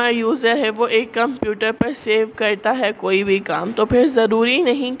एक हमारा यूज़र है वो एक कंप्यूटर पर सेव करता है कोई भी काम तो फिर ज़रूरी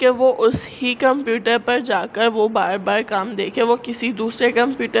नहीं कि वो उस ही कंप्यूटर पर जाकर वो बार बार काम देखे, वो किसी दूसरे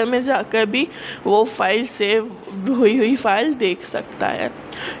कंप्यूटर में जाकर भी वो फाइल सेव हुई फाइल देख सकता है।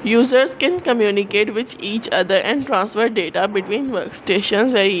 Users can communicate with each other and transfer data between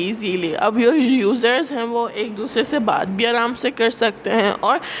workstations very easily. अब जो यूज़र्स हैं वो एक दूसरे से बात भी आराम से कर सकते हैं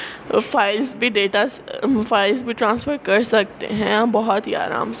और फाइल्स भी ट्रांसफ़र कर सकते हैं बहुत ही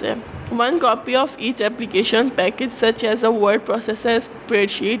आराम से। One copy of each application package such as a word processor,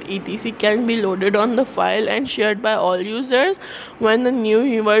 spreadsheet, etc. can be loaded on the file and shared by all users. When the new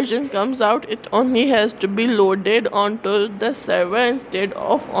version comes out, it only has to be loaded onto the server instead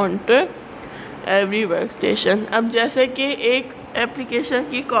of onto every workstation. अब जैसे कि एक application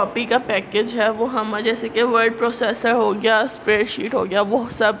की copy का package है वो हम जैसे कि वर्ड प्रोसेसर हो गया, स्प्रेडशीट हो गया, वो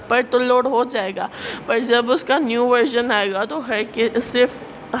सब पर तो लोड हो जाएगा, पर जब उसका न्यू वर्जन आएगा तो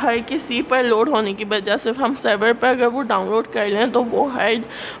हर किसी पर लोड होने की बजाय सिर्फ हम सर्वर पर अगर वो डाउनलोड कर लें तो वो हर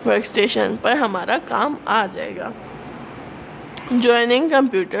वर्कस्टेशन पर हमारा काम आ जाएगा। Joining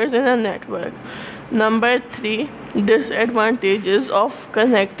computers in a network. Number 3, disadvantages of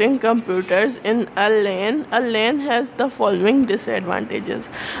connecting computers in a LAN. A LAN has the following disadvantages.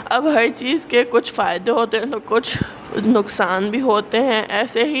 अब हर चीज़ के कुछ फ़ायदे होते हैं तो कुछ नुकसान भी होते हैं,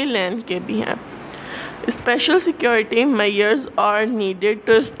 ऐसे ही LAN के भी हैं। Special security measures are needed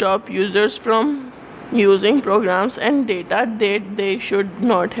to stop users from using programs and data that they should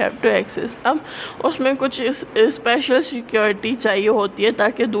not have to access. अब उसमें कुछ स्पेशल सिक्योरिटी चाहिए होती है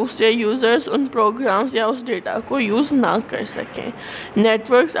ताकि दूसरे यूज़र्स उन प्रोग्राम्स या उस डेटा को यूज़ ना कर सकें।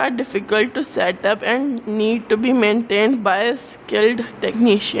 Networks are difficult to set up and need to be maintained by skilled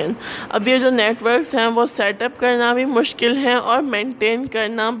technician. अब ये जो नेटवर्क्स हैं वो सेटअप करना भी मुश्किल है और मेंटेन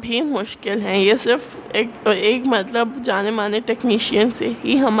करना भी मुश्किल है। ये सिर्फ एक मतलब जाने माने टेक्नीशियन से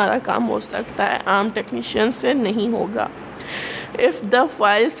ही हमारा काम हो सकता है, आम टेक्नीशियन से नहीं होगा। If the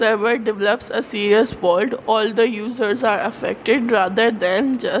file server develops a serious fault, all the users are affected rather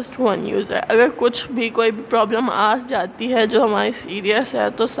than just one user. अगर कोई भी प्रॉब्लम आ जाती है जो हमारी सीरियस है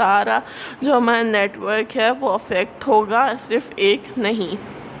तो सारा जो हमारा नेटवर्क है वो अफेक्ट होगा, सिर्फ एक नहीं।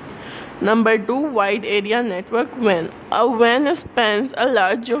 Number 2, wide area network WAN. A WAN spans a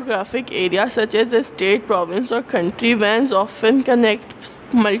large geographic area such as a state, province or country. WANs often connect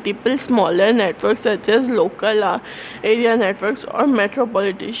multiple smaller networks such as local area networks or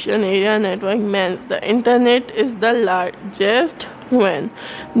metropolitan area network WANs. The internet is the largest WAN.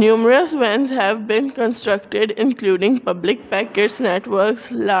 Numerous WANs have been constructed including public packets networks,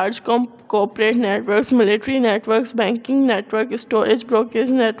 large corporate networks, military networks, banking networks, storage brokerage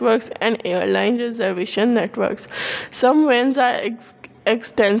networks, and airline reservation networks. Some WANs are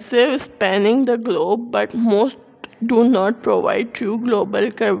extensive, spanning the globe, but most do not provide true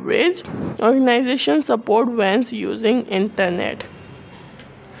global coverage. Organizations support WANs using internet.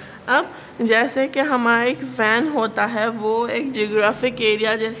 अब जैसे कि हमारा एक van होता है वो एक geographic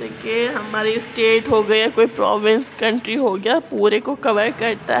area जैसे कि हमारी स्टेट हो गया, कोई प्रोविंस कंट्री हो गया, पूरे को कवर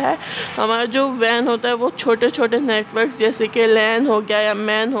करता है। हमारा जो वैन होता है वो छोटे छोटे नेटवर्क्स जैसे कि लैन हो गया या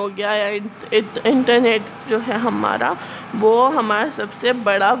मैन हो गया या इंटरनेट जो है हमारा, वो हमारा सबसे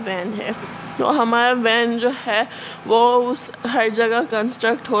बड़ा वैन है। तो हमारा वैन जो है वो उस हर जगह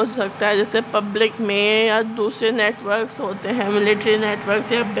कंस्ट्रक्ट हो सकता है, जैसे पब्लिक में या दूसरे नेटवर्क्स होते हैं, मिलिट्री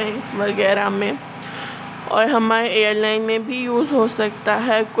नेटवर्क्स या बैंक्स वगैरह में, और हमारे एयरलाइन में भी यूज़ हो सकता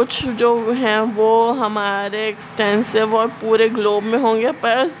है। कुछ जो हैं वो हमारे एक्सटेंसिव और पूरे ग्लोब में होंगे,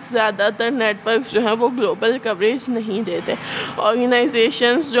 पर ज़्यादातर नेटवर्क्स जो हैं वो ग्लोबल कवरेज नहीं देते।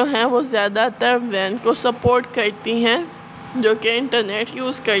 ऑर्गेनाइजेशंस जो हैं वो ज़्यादातर वैन को सपोर्ट करती हैं जो कि इंटरनेट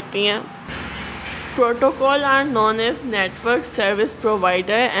यूज़ करती हैं। Protocol are known as Network Service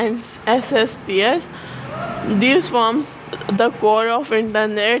Provider and SSPS. These forms the core of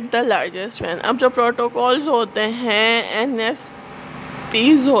Internet, the largest WAN. अब जो प्रोटोकॉल्स होते हैं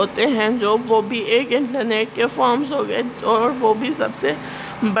NSPs होते हैं जो, वो भी एक इंटरनेट के फॉर्म्स हो गए और वो भी सबसे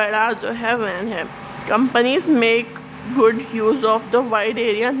बड़ा जो है WAN है। Companies make good use of the wide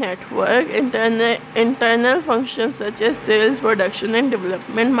area network. Internal functions such as sales, production and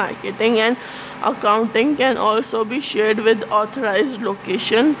development, marketing and accounting can also be shared with authorized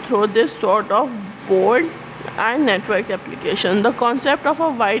location through this sort of board and network application. The concept of a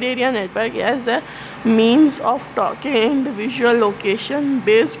wide area network as a means of talking individual location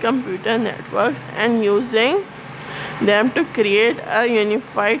based computer networks and using them to create a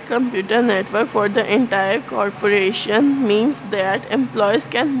unified computer network for the entire corporation means that employees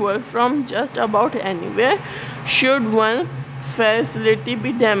can work from just about anywhere. Should one facility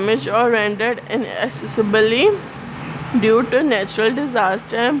be damaged or rendered inaccessible due to natural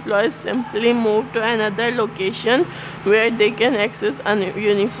disaster, employees simply move to another location where they can access a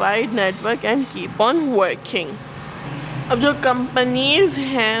unified network and keep on working. अब जो companies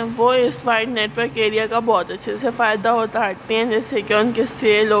हैं वो इस wide network area का बहुत अच्छे से फ़ायदा उठाती हैं, जैसे कि उनके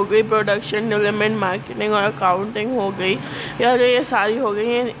सेल हो गई, प्रोडक्शन, डेवलपमेंट, मार्केटिंग और अकाउंटिंग हो गई, या जो ये सारी हो गई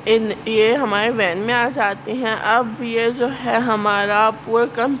ये हमारे वैन में आ जाती हैं। अब ये जो है हमारा पूरे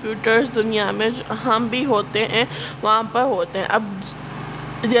कंप्यूटर्स दुनिया में जो हम भी होते हैं वहाँ पर होते हैं। अब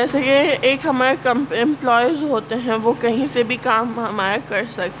जैसे कि एक हमारे एम्प्लॉयज़ होते हैं वो कहीं से भी काम हमारा कर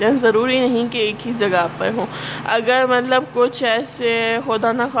सकते हैं, ज़रूरी नहीं कि एक ही जगह पर हो। अगर मतलब कुछ ऐसे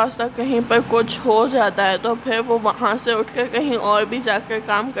खुदा न खास्ता कहीं पर कुछ हो जाता है तो फिर वो वहाँ से उठकर कहीं और भी जाकर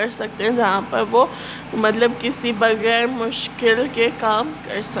काम कर सकते हैं जहाँ पर वो मतलब किसी बगैर मुश्किल के काम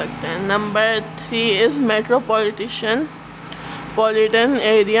कर सकते हैं। Number 3 is metropolitan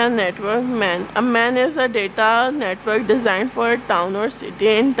area network MAN. A MAN is a data network designed for a town or city.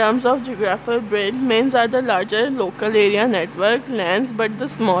 In terms of geographical breadth, MANs are the larger local area network LANs, but the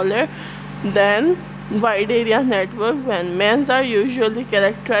smaller than wide area network WAN. MANs are usually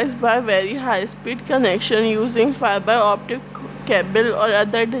characterized by very high speed connection using fiber optic cable or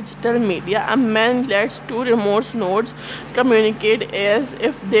other digital media. A MAN lets two remote nodes communicate as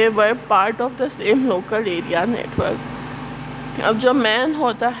if they were part of the same local area network. अब जो man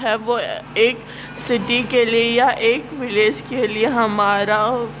होता है वो एक city के लिए या एक विलेज के लिए हमारा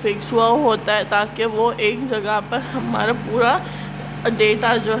फिक्स हुआ होता है ताकि वो एक जगह पर हमारा पूरा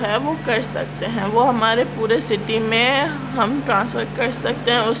डेटा जो है वो कर सकते हैं, वो हमारे पूरे सिटी में हम ट्रांसफ़र कर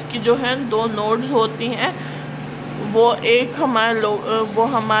सकते हैं। उसकी जो है 2 नोड्स होती हैं, वो एक वो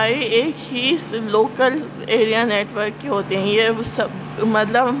हमारी एक ही लोकल एरिया नेटवर्क की होती हैं। ये सब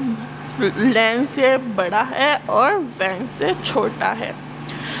मतलब LAN से बड़ा है और WAN से छोटा है।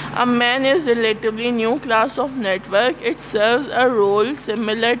 A MAN is relatively new class of network. It serves a role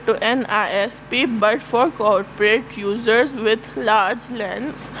similar to an ISP but for corporate users with large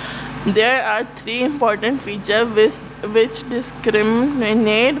LANs. There are 3 important features which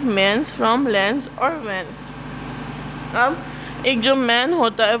discriminate MANs from LANs or WANs. अब एक जो man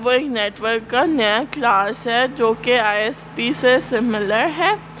होता है वो एक network का नया class है जो कि ISP से सिमिलर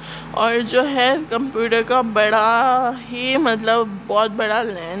है और जो है कंप्यूटर का बड़ा ही मतलब बहुत बड़ा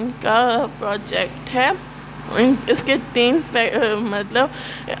लैन का प्रोजेक्ट है। इसके तीन मतलब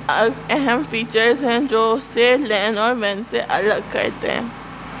अहम फीचर्स हैं जो उसे लैन और वैन से अलग करते हैं।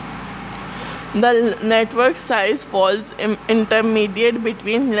 The network size falls intermediate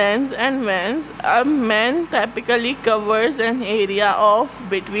between LANs and WANs. A MAN typically covers an area of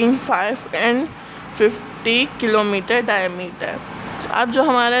between 5 and 50 kilometre diameter. अब जो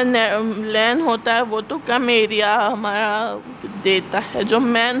हमारा लैन होता है वो तो कम एरिया हमारा देता है, जो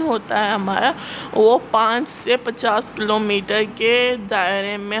मैन होता है हमारा वो 5 से 50 किलोमीटर के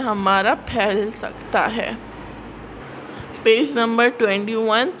दायरे में हमारा फैल सकता है। Page number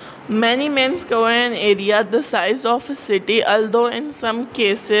 21. Many MANs cover an area the size of a city, although in some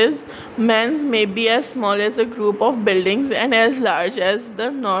cases MANs may be as small as a group of buildings and as large as the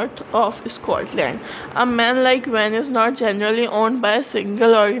north of Scotland. A MAN like WAN is not generally owned by a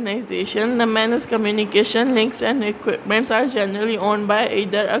single organization. The MAN's communication links and equipments are generally owned by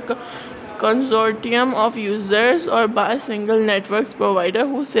either a consortium of users or by a single networks provider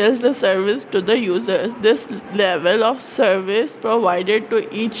who sells the service to the users. This level of service provided to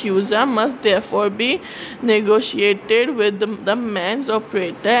each user must therefore be negotiated with the MAN's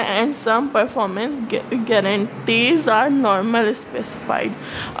operator, and some performance guarantees are normally specified.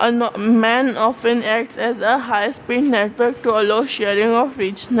 A MAN often acts as a high-speed network to allow sharing of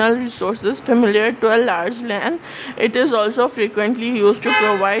regional resources familiar to a large LAN. It is also frequently used to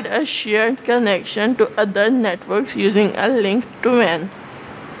provide a shared connection to other networks using a link to WAN.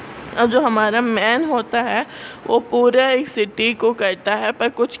 अब जो हमारा man होता है वो पूरा एक city को करता है, पर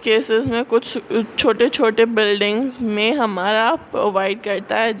कुछ केसेस में कुछ छोटे छोटे बिल्डिंग्स में हमारा प्रोवाइड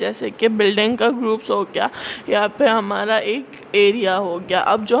करता है, जैसे कि बिल्डिंग का ग्रुप्स हो गया या फिर हमारा एक एरिया हो गया।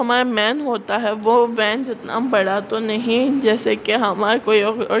 अब जो हमारा मैन होता है वो वैन जितना बड़ा तो नहीं, जैसे कि हमारा कोई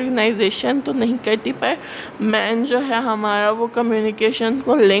ऑर्गेनाइजेशन तो नहीं करती, पर मैन जो है हमारा वो कम्युनिकेशन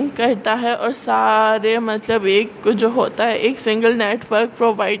को लिंक करता है और सारे मतलब एक जो होता है एक सिंगल नेटवर्क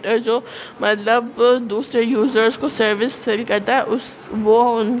प्रोवाइडर जो मतलब दूसरे यूज़र्स को सर्विस सेल करता है वो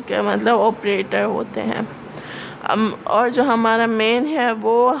उनके मतलब ऑपरेटर होते हैं। और जो हमारा मेन है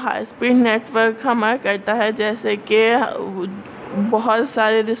वो हाई स्पीड नेटवर्क हमारा करता है, जैसे कि बहुत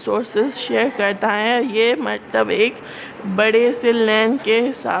सारे रिसोर्सेज शेयर करता है। ये मतलब एक बड़े से लैन के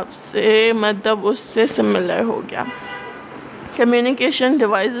हिसाब से मतलब उससे सिमिलर हो गया। Communication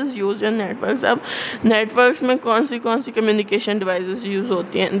devices use in networks. अब नेटवर्क्स में कौन सी कम्युनिकेशन डिवाइसेस यूज़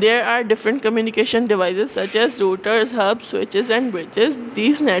होती हैं? There are different communication devices such as routers, hubs, switches and bridges.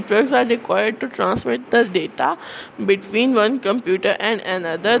 These networks are required to transmit the data between one computer and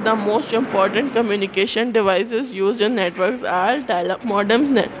another. The most important communication devices use in networks are dial-up modems,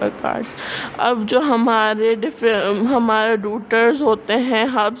 network cards. अब जो हमारे हमारे routers होते हैं,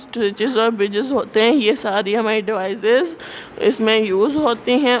 hubs, switches और bridges होते हैं, ये सारी हमारी डिवाइसेस इसमें यूज़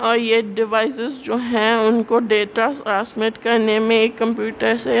होती हैं और ये डिवाइसेस जो हैं उनको डेटा ट्रांसमिट करने में एक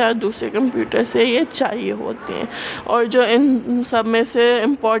कंप्यूटर से या दूसरे कंप्यूटर से ये चाहिए होती हैं। और जो इन सब में से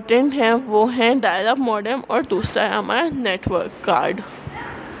इम्पॉर्टेंट हैं वो हैं डायल-अप मॉडेम और दूसरा है हमारा network card.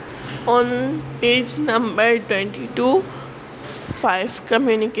 On page number 22, 5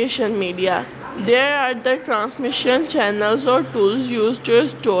 communication media. There are the transmission channels or tools used to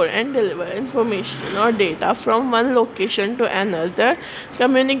store and deliver information or data from one location to another.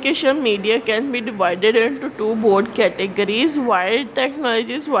 Communication media can be divided into two broad categories: wired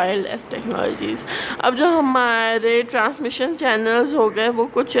technologies, wireless technologies. अब जो हमारे transmission channels हो गए वो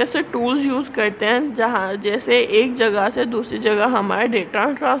कुछ ऐसे tools use करते हैं जहाँ जैसे एक जगह से दूसरी जगह हमारा डेटा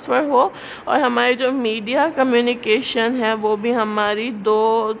ट्रांसफ़र हो, और हमारी जो मीडिया कम्युनिकेशन है वो भी हमारी दो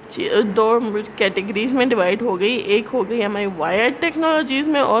कैटेगरीज में डिवाइड हो गई। एक हो गई हमारी वायर्ड टेक्नोलॉजीज़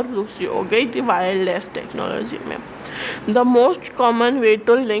में और दूसरी हो गई वायरलेस टेक्नोलॉजी में। The most common way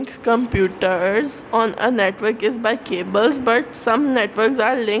to link computers on a network is by cables, but some networks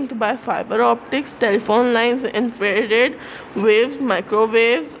are linked by fibre optics, telephone lines, infrared waves,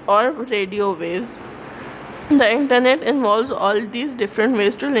 microwaves और radio waves. The internet involves all these different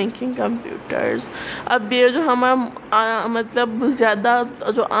ways to linking computers. अब ये जो हमारा मतलब ज़्यादा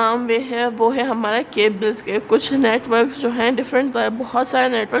जो आम वे है वो है हमारा केबल्स के। कुछ नेटवर्क्स जो हैं बहुत सारे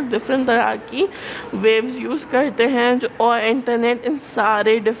नेटवर्क डिफरेंट तरह की वेव्स यूज़ करते हैं जो, और इंटरनेट इन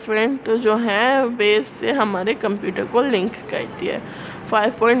सारे डिफरेंट जो हैं वेव्स से हमारे कंप्यूटर को लिंक करती है।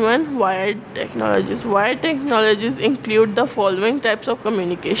 5.1 Wired technologies. Wired technologies include the following types of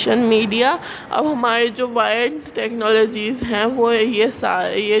communication media. अब हमारे जो वायर्ड टेक्नोलॉजीज़ हैं वो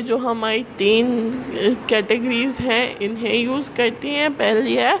ये जो हमारी 3 कैटेगरीज़ हैं इन्हें यूज़ करती हैं।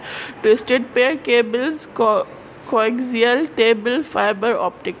 पहली है twisted pair cables, coaxial table fibre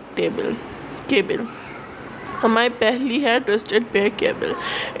optic cable. हमारी पहली है twisted pair cable.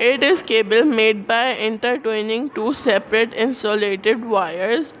 It is cable made by इंटरट्विनिंग to separate insulated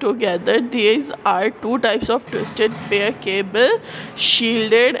wires together. These are two types of twisted pair cable,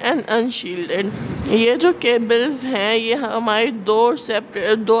 shielded and unshielded. ये जो cables हैं ये हमारी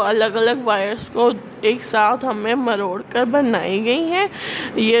दो अलग अलग वायर्स को एक साथ हमें मरोड़ कर बनाई गई हैं।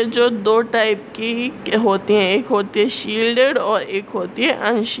 ये जो दो टाइप की होती हैं, एक होती है शील्डेड और एक होती है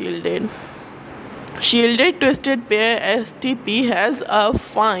unshielded. Shielded twisted pair STP has a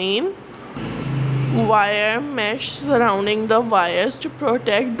fine wire mesh surrounding the wires to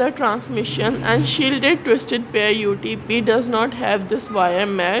protect the transmission. Unshielded twisted pair UTP does not have this wire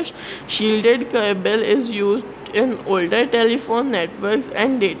mesh. Shielded cable is used in older telephone networks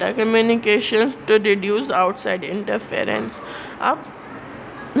and data communications to reduce outside interference. अब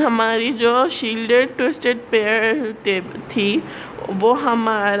हमारी जो shielded twisted pair थी वो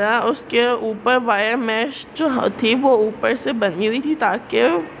हमारा उसके ऊपर wire mesh जो थी वो ऊपर से बनी हुई थी ताकि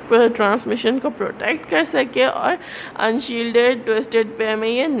ट्रांसमिशन को प्रोटेक्ट कर सके, और अनशील्डेड ट्विस्टेड पेयर में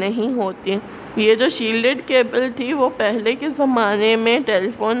ये नहीं होती। ये जो शील्डेड केबल थी वो पहले के ज़माने में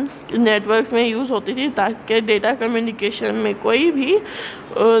टेलीफोन नेटवर्क्स में यूज़ होती थी ताकि डेटा कम्युनिकेशन में कोई भी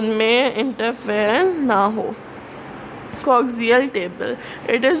उनमें इंटरफेरेंस ना हो। Coaxial table.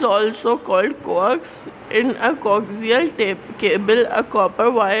 It is also called coax. In a coaxial cable, a copper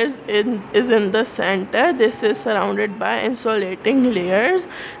wire is in the center. This is surrounded by insulating layers.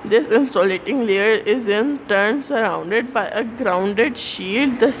 This insulating layer is in turn surrounded by a grounded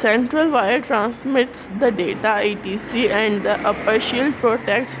shield. The central wire transmits the data etc. and the upper shield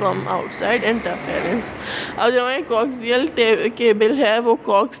protects from outside interference. अब जो हमारी coaxial cable है वो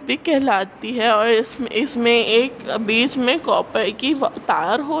coax भी कहलाती है, और इसमें एक बीच में कॉपर की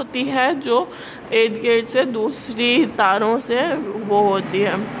तार होती है जो एट गेट से दूसरी तारों से वो होती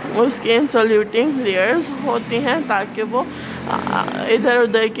है, उसके इंसुलेटिंग लेयर्स होती हैं ताकि वो इधर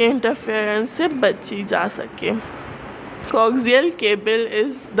उधर के इंटरफेरेंस से बची जा सके। Coaxial cable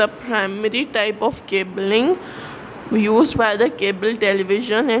is the primary type of cabling used by the cable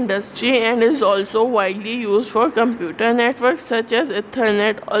television industry and is also widely used for computer networks such as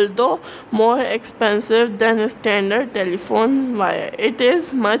Ethernet, although more expensive than a standard telephone wire. It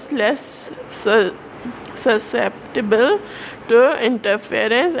is much less susceptible to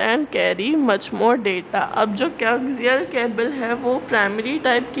interference and carry much more data. अब जो coaxial cable है वो primary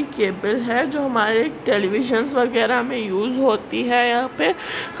type की cable है जो हमारे televisions वगैरह में यूज़ होती है, या फिर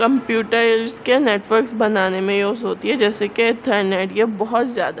कंप्यूटर्स के नेटवर्क्स बनाने में यूज़ होती है, जैसे कि इथरनेट। ये बहुत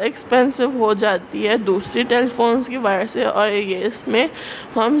ज़्यादा एक्सपेंसिव हो जाती है दूसरी टेलीफोन्स की वजह से, और ये इसमें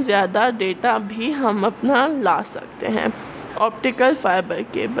हम ज़्यादा डेटा भी हम अपना ला सकते हैं। Optical fiber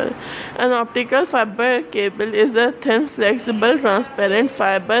cable. An optical fiber cable is a thin, flexible, transparent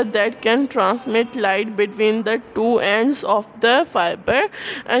fiber that can transmit light between the two ends of the fiber.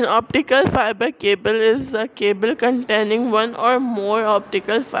 An optical fiber cable is a cable containing one or more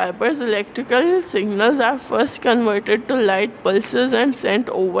optical fibers. Electrical signals are first converted to light pulses and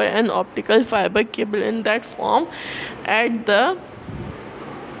sent over an optical fiber cable in that form. At the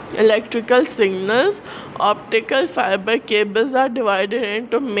electrical signals, optical fiber cables are divided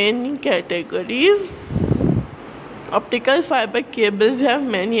into many categories. Optical fiber cables have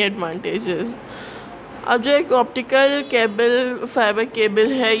many advantages. अब जो एक optical fibre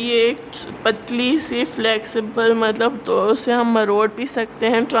cable है ये एक पतली सी flexible, मतलब तो उसे हम मरोड़ भी सकते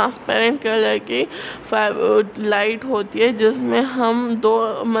हैं, ट्रांसपेरेंट कलर की लाइट होती है जिसमें हम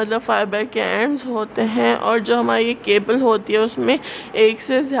दो मतलब फाइबर के एंड्स होते हैं, और जो हमारी ये केबल होती है उसमें एक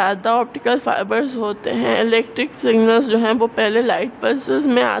से ज़्यादा ऑप्टिकल फाइबर्स होते हैं। इलेक्ट्रिक सिग्नल्स जो हैं वो पहले लाइट पल्सेस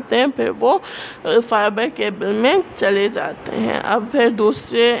में आते हैं, फिर वो फाइबर केबल में चले जाते हैं, अब फिर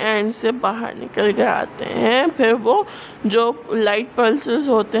दूसरे एंड से बाहर निकल कर आते हैं, फिर वो जो लाइट पल्सेस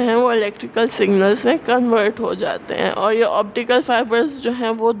होते हैं वो इलेक्ट्रिकल सिग्नल्स में कन्वर्ट हो जाते हैं। और ये ऑप्टिकल फाइबर्स जो हैं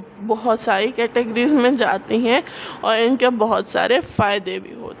वो बहुत सारी कैटेगरीज में जाती हैं और इनके बहुत सारे फ़ायदे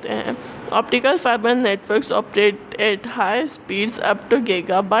भी होते हैं। Optical fibre networks operate at high speeds up to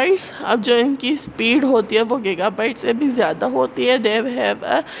gigabytes. अब जो इनकी स्पीड होती है वो गीगाबाइट से भी ज़्यादा होती है। They have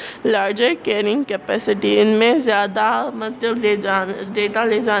a larger carrying capacity. इनमें ज़्यादा मतलब डेटा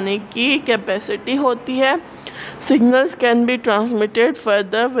ले जाने की कैपेसिटी होती है। Signals can be transmitted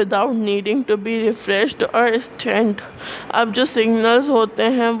further without needing to be refreshed और स्टेंड। अब जो सिग्नल्स होते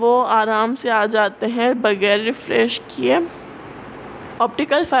हैं वो आराम से आ जाते हैं बगैर रिफ्रेश किए,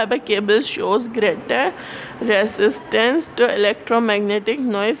 Optical fiber cables shows greater resistance to electromagnetic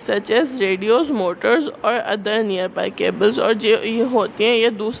noise such as radios, motors और other nearby cables। और जो ये होती हैं ये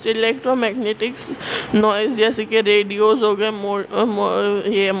दूसरे इलेक्ट्रोमैग्नेटिक नॉइज़ जैसे कि रेडियोज़ हो गए,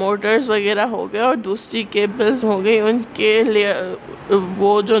 ये मोटर्स वगैरह हो गए और दूसरी केबल्स हो गई, उनके लिए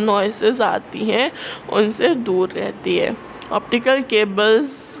वो जो नॉइसेस आती हैं उनसे दूर रहती है। Optical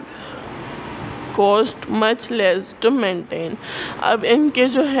cables cost much less to maintain. अब इनके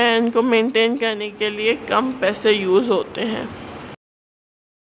जो है इनको मेंटेन करने के लिए कम पैसे यूज़ होते हैं।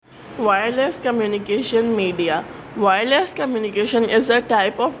 Wireless communication media. Wireless communication is a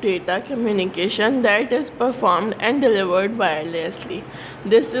type of data communication that is performed and delivered wirelessly.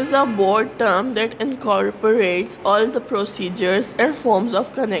 This is a broad term that incorporates all the procedures and forms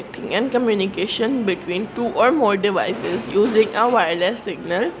of connecting and communication between two or more devices using a wireless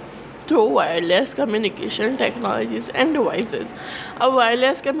signal through wireless communication technologies and devices। अब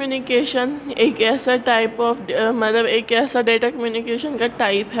wireless communication एक ऐसा type of मतलब एक ऐसा data communication का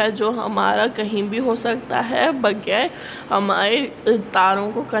type है जो हमारा कहीं भी हो सकता है बगैर हमारे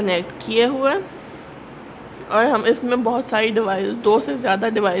तारों को कनेक्ट किए हुए, और हम इसमें बहुत सारी डिवाइस, 2 से ज़्यादा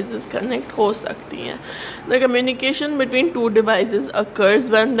डिवाइसेस कनेक्ट हो सकती हैं। The communication between 2 devices occurs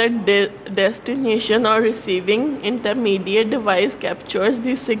when the destination और receiving intermediate device captures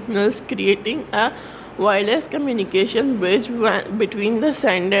the signals creating a wireless communication bridge between the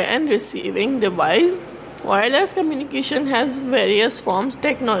sender and receiving device। Wireless communication has various forms,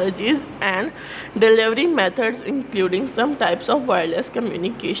 technologies and delivery methods including some types of wireless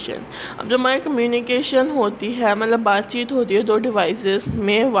communication। अब जो हमारी communication होती है मतलब बातचीत होती है 2 devices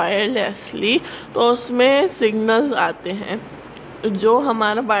में वायरलेसली, तो उसमें सिग्नल्स आते हैं जो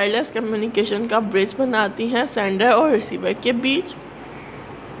हमारा वायरलेस कम्युनिकेशन का ब्रिज बनाती हैं सेंडर और रिसीवर के बीच।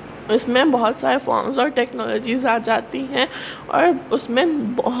 इसमें बहुत सारे फॉर्म्स और टेक्नोलॉजीज़ आ जाती हैं और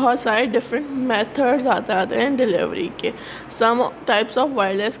उसमें बहुत सारे डिफरेंट मेथड्स आते हैं डिलीवरी के। Some types of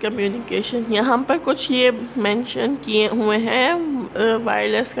wireless communication यहाँ पर कुछ ये मेंशन किए हुए हैं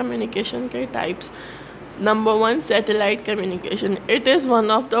वायरलेस कम्युनिकेशन के types. Number 1, satellite communication. It is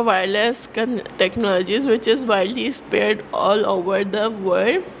one of the wireless technologies which is widely spread all over the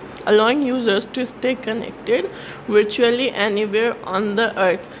world, allowing users to stay connected virtually anywhere on the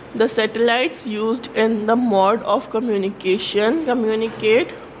earth। The satellites used in the mode of communication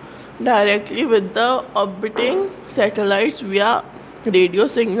communicate directly with the orbiting satellites via radio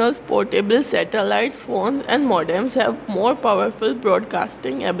signals। Portable satellites, phones and modems have more powerful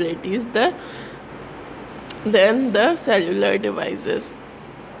broadcasting abilities than the cellular devices।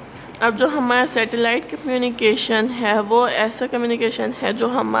 अब जो हमारा satellite communication है वो ऐसा communication है जो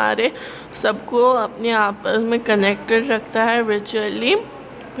हमारे सबको अपने आपस में कनेक्टेड रखता है वर्चुअली।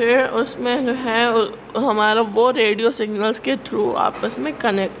 फिर उसमें जो है हमारा वो रेडियो सिग्नल्स के थ्रू आपस में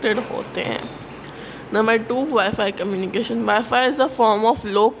कनेक्टेड होते हैं। Number 2, Wi-Fi communication. Wi-Fi is a form of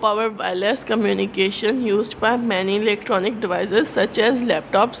low-power wireless communication used by many electronic devices such as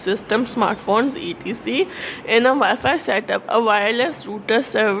laptops, systems, smartphones, etc. In a Wi-Fi setup, a wireless router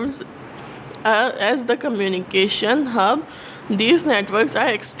serves as the communication hub. These networks are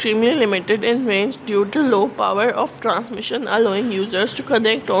extremely limited in range due to low power of transmission, allowing users to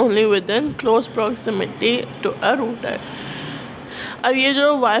connect only within close proximity to a router। अब ये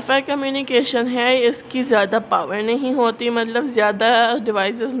जो wifi communication है इसकी ज़्यादा power नहीं होती, मतलब ज़्यादा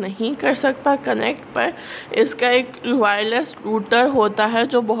डिवाइसेस नहीं कर सकता कनेक्ट, पर इसका एक वायरलेस रूटर होता है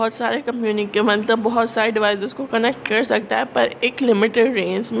जो बहुत सारे मतलब बहुत सारे डिवाइसेस को कनेक्ट कर सकता है, पर एक लिमिटेड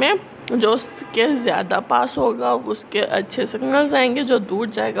रेंज में। जो उसके ज़्यादा पास होगा उसके अच्छे सिग्नल्स आएंगे, जो दूर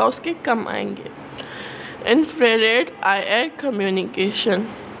जाएगा उसके कम आएंगे। Infrared IR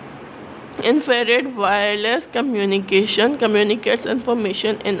communication. Infrared wireless communication communicates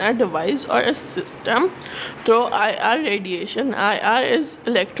information in a device or a system through IR radiation। IR is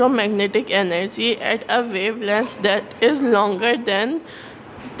electromagnetic energy at a wavelength that is longer than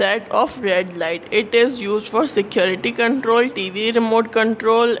that of red light। It is used for security control, TV remote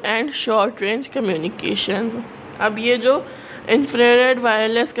control and short range communications। अब ये जो infrared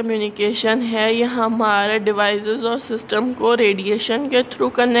wireless communication है ये हमारे devices और system को radiation के through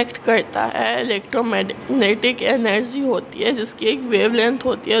connect करता है। इलेक्ट्रोमैग्नेटिक एनर्जी होती है जिसकी एक वेवलेंथ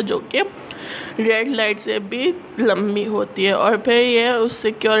होती है जो कि रेड लाइट से भी लंबी होती है, और फिर ये उस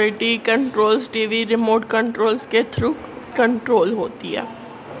security controls, TV remote controls के थ्रू कंट्रोल होती है।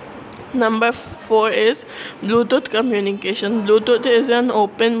 Number 4 is Bluetooth communication. Bluetooth is an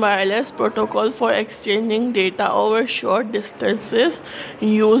open wireless protocol for exchanging data over short distances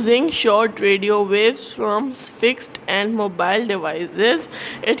using short radio waves from fixed and mobile devices।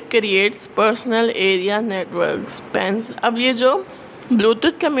 It creates personal area network spans। अब ये जो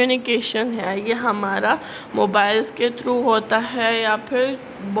Bluetooth communication है, ये हमारा mobiles के through होता है या फिर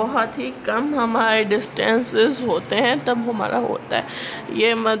बहुत ही कम हमारे डिस्टेंसेस होते हैं तब हमारा होता है।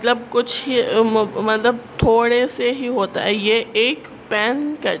 ये मतलब कुछ ही मतलब थोड़े से ही होता है। ये एक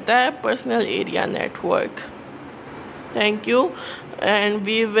पैन करता है personal area network. Thank you, and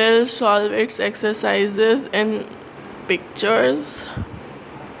we will solve its exercises in pictures.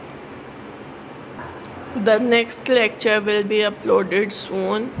 The next lecture will be uploaded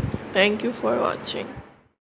soon. Thank you for watching.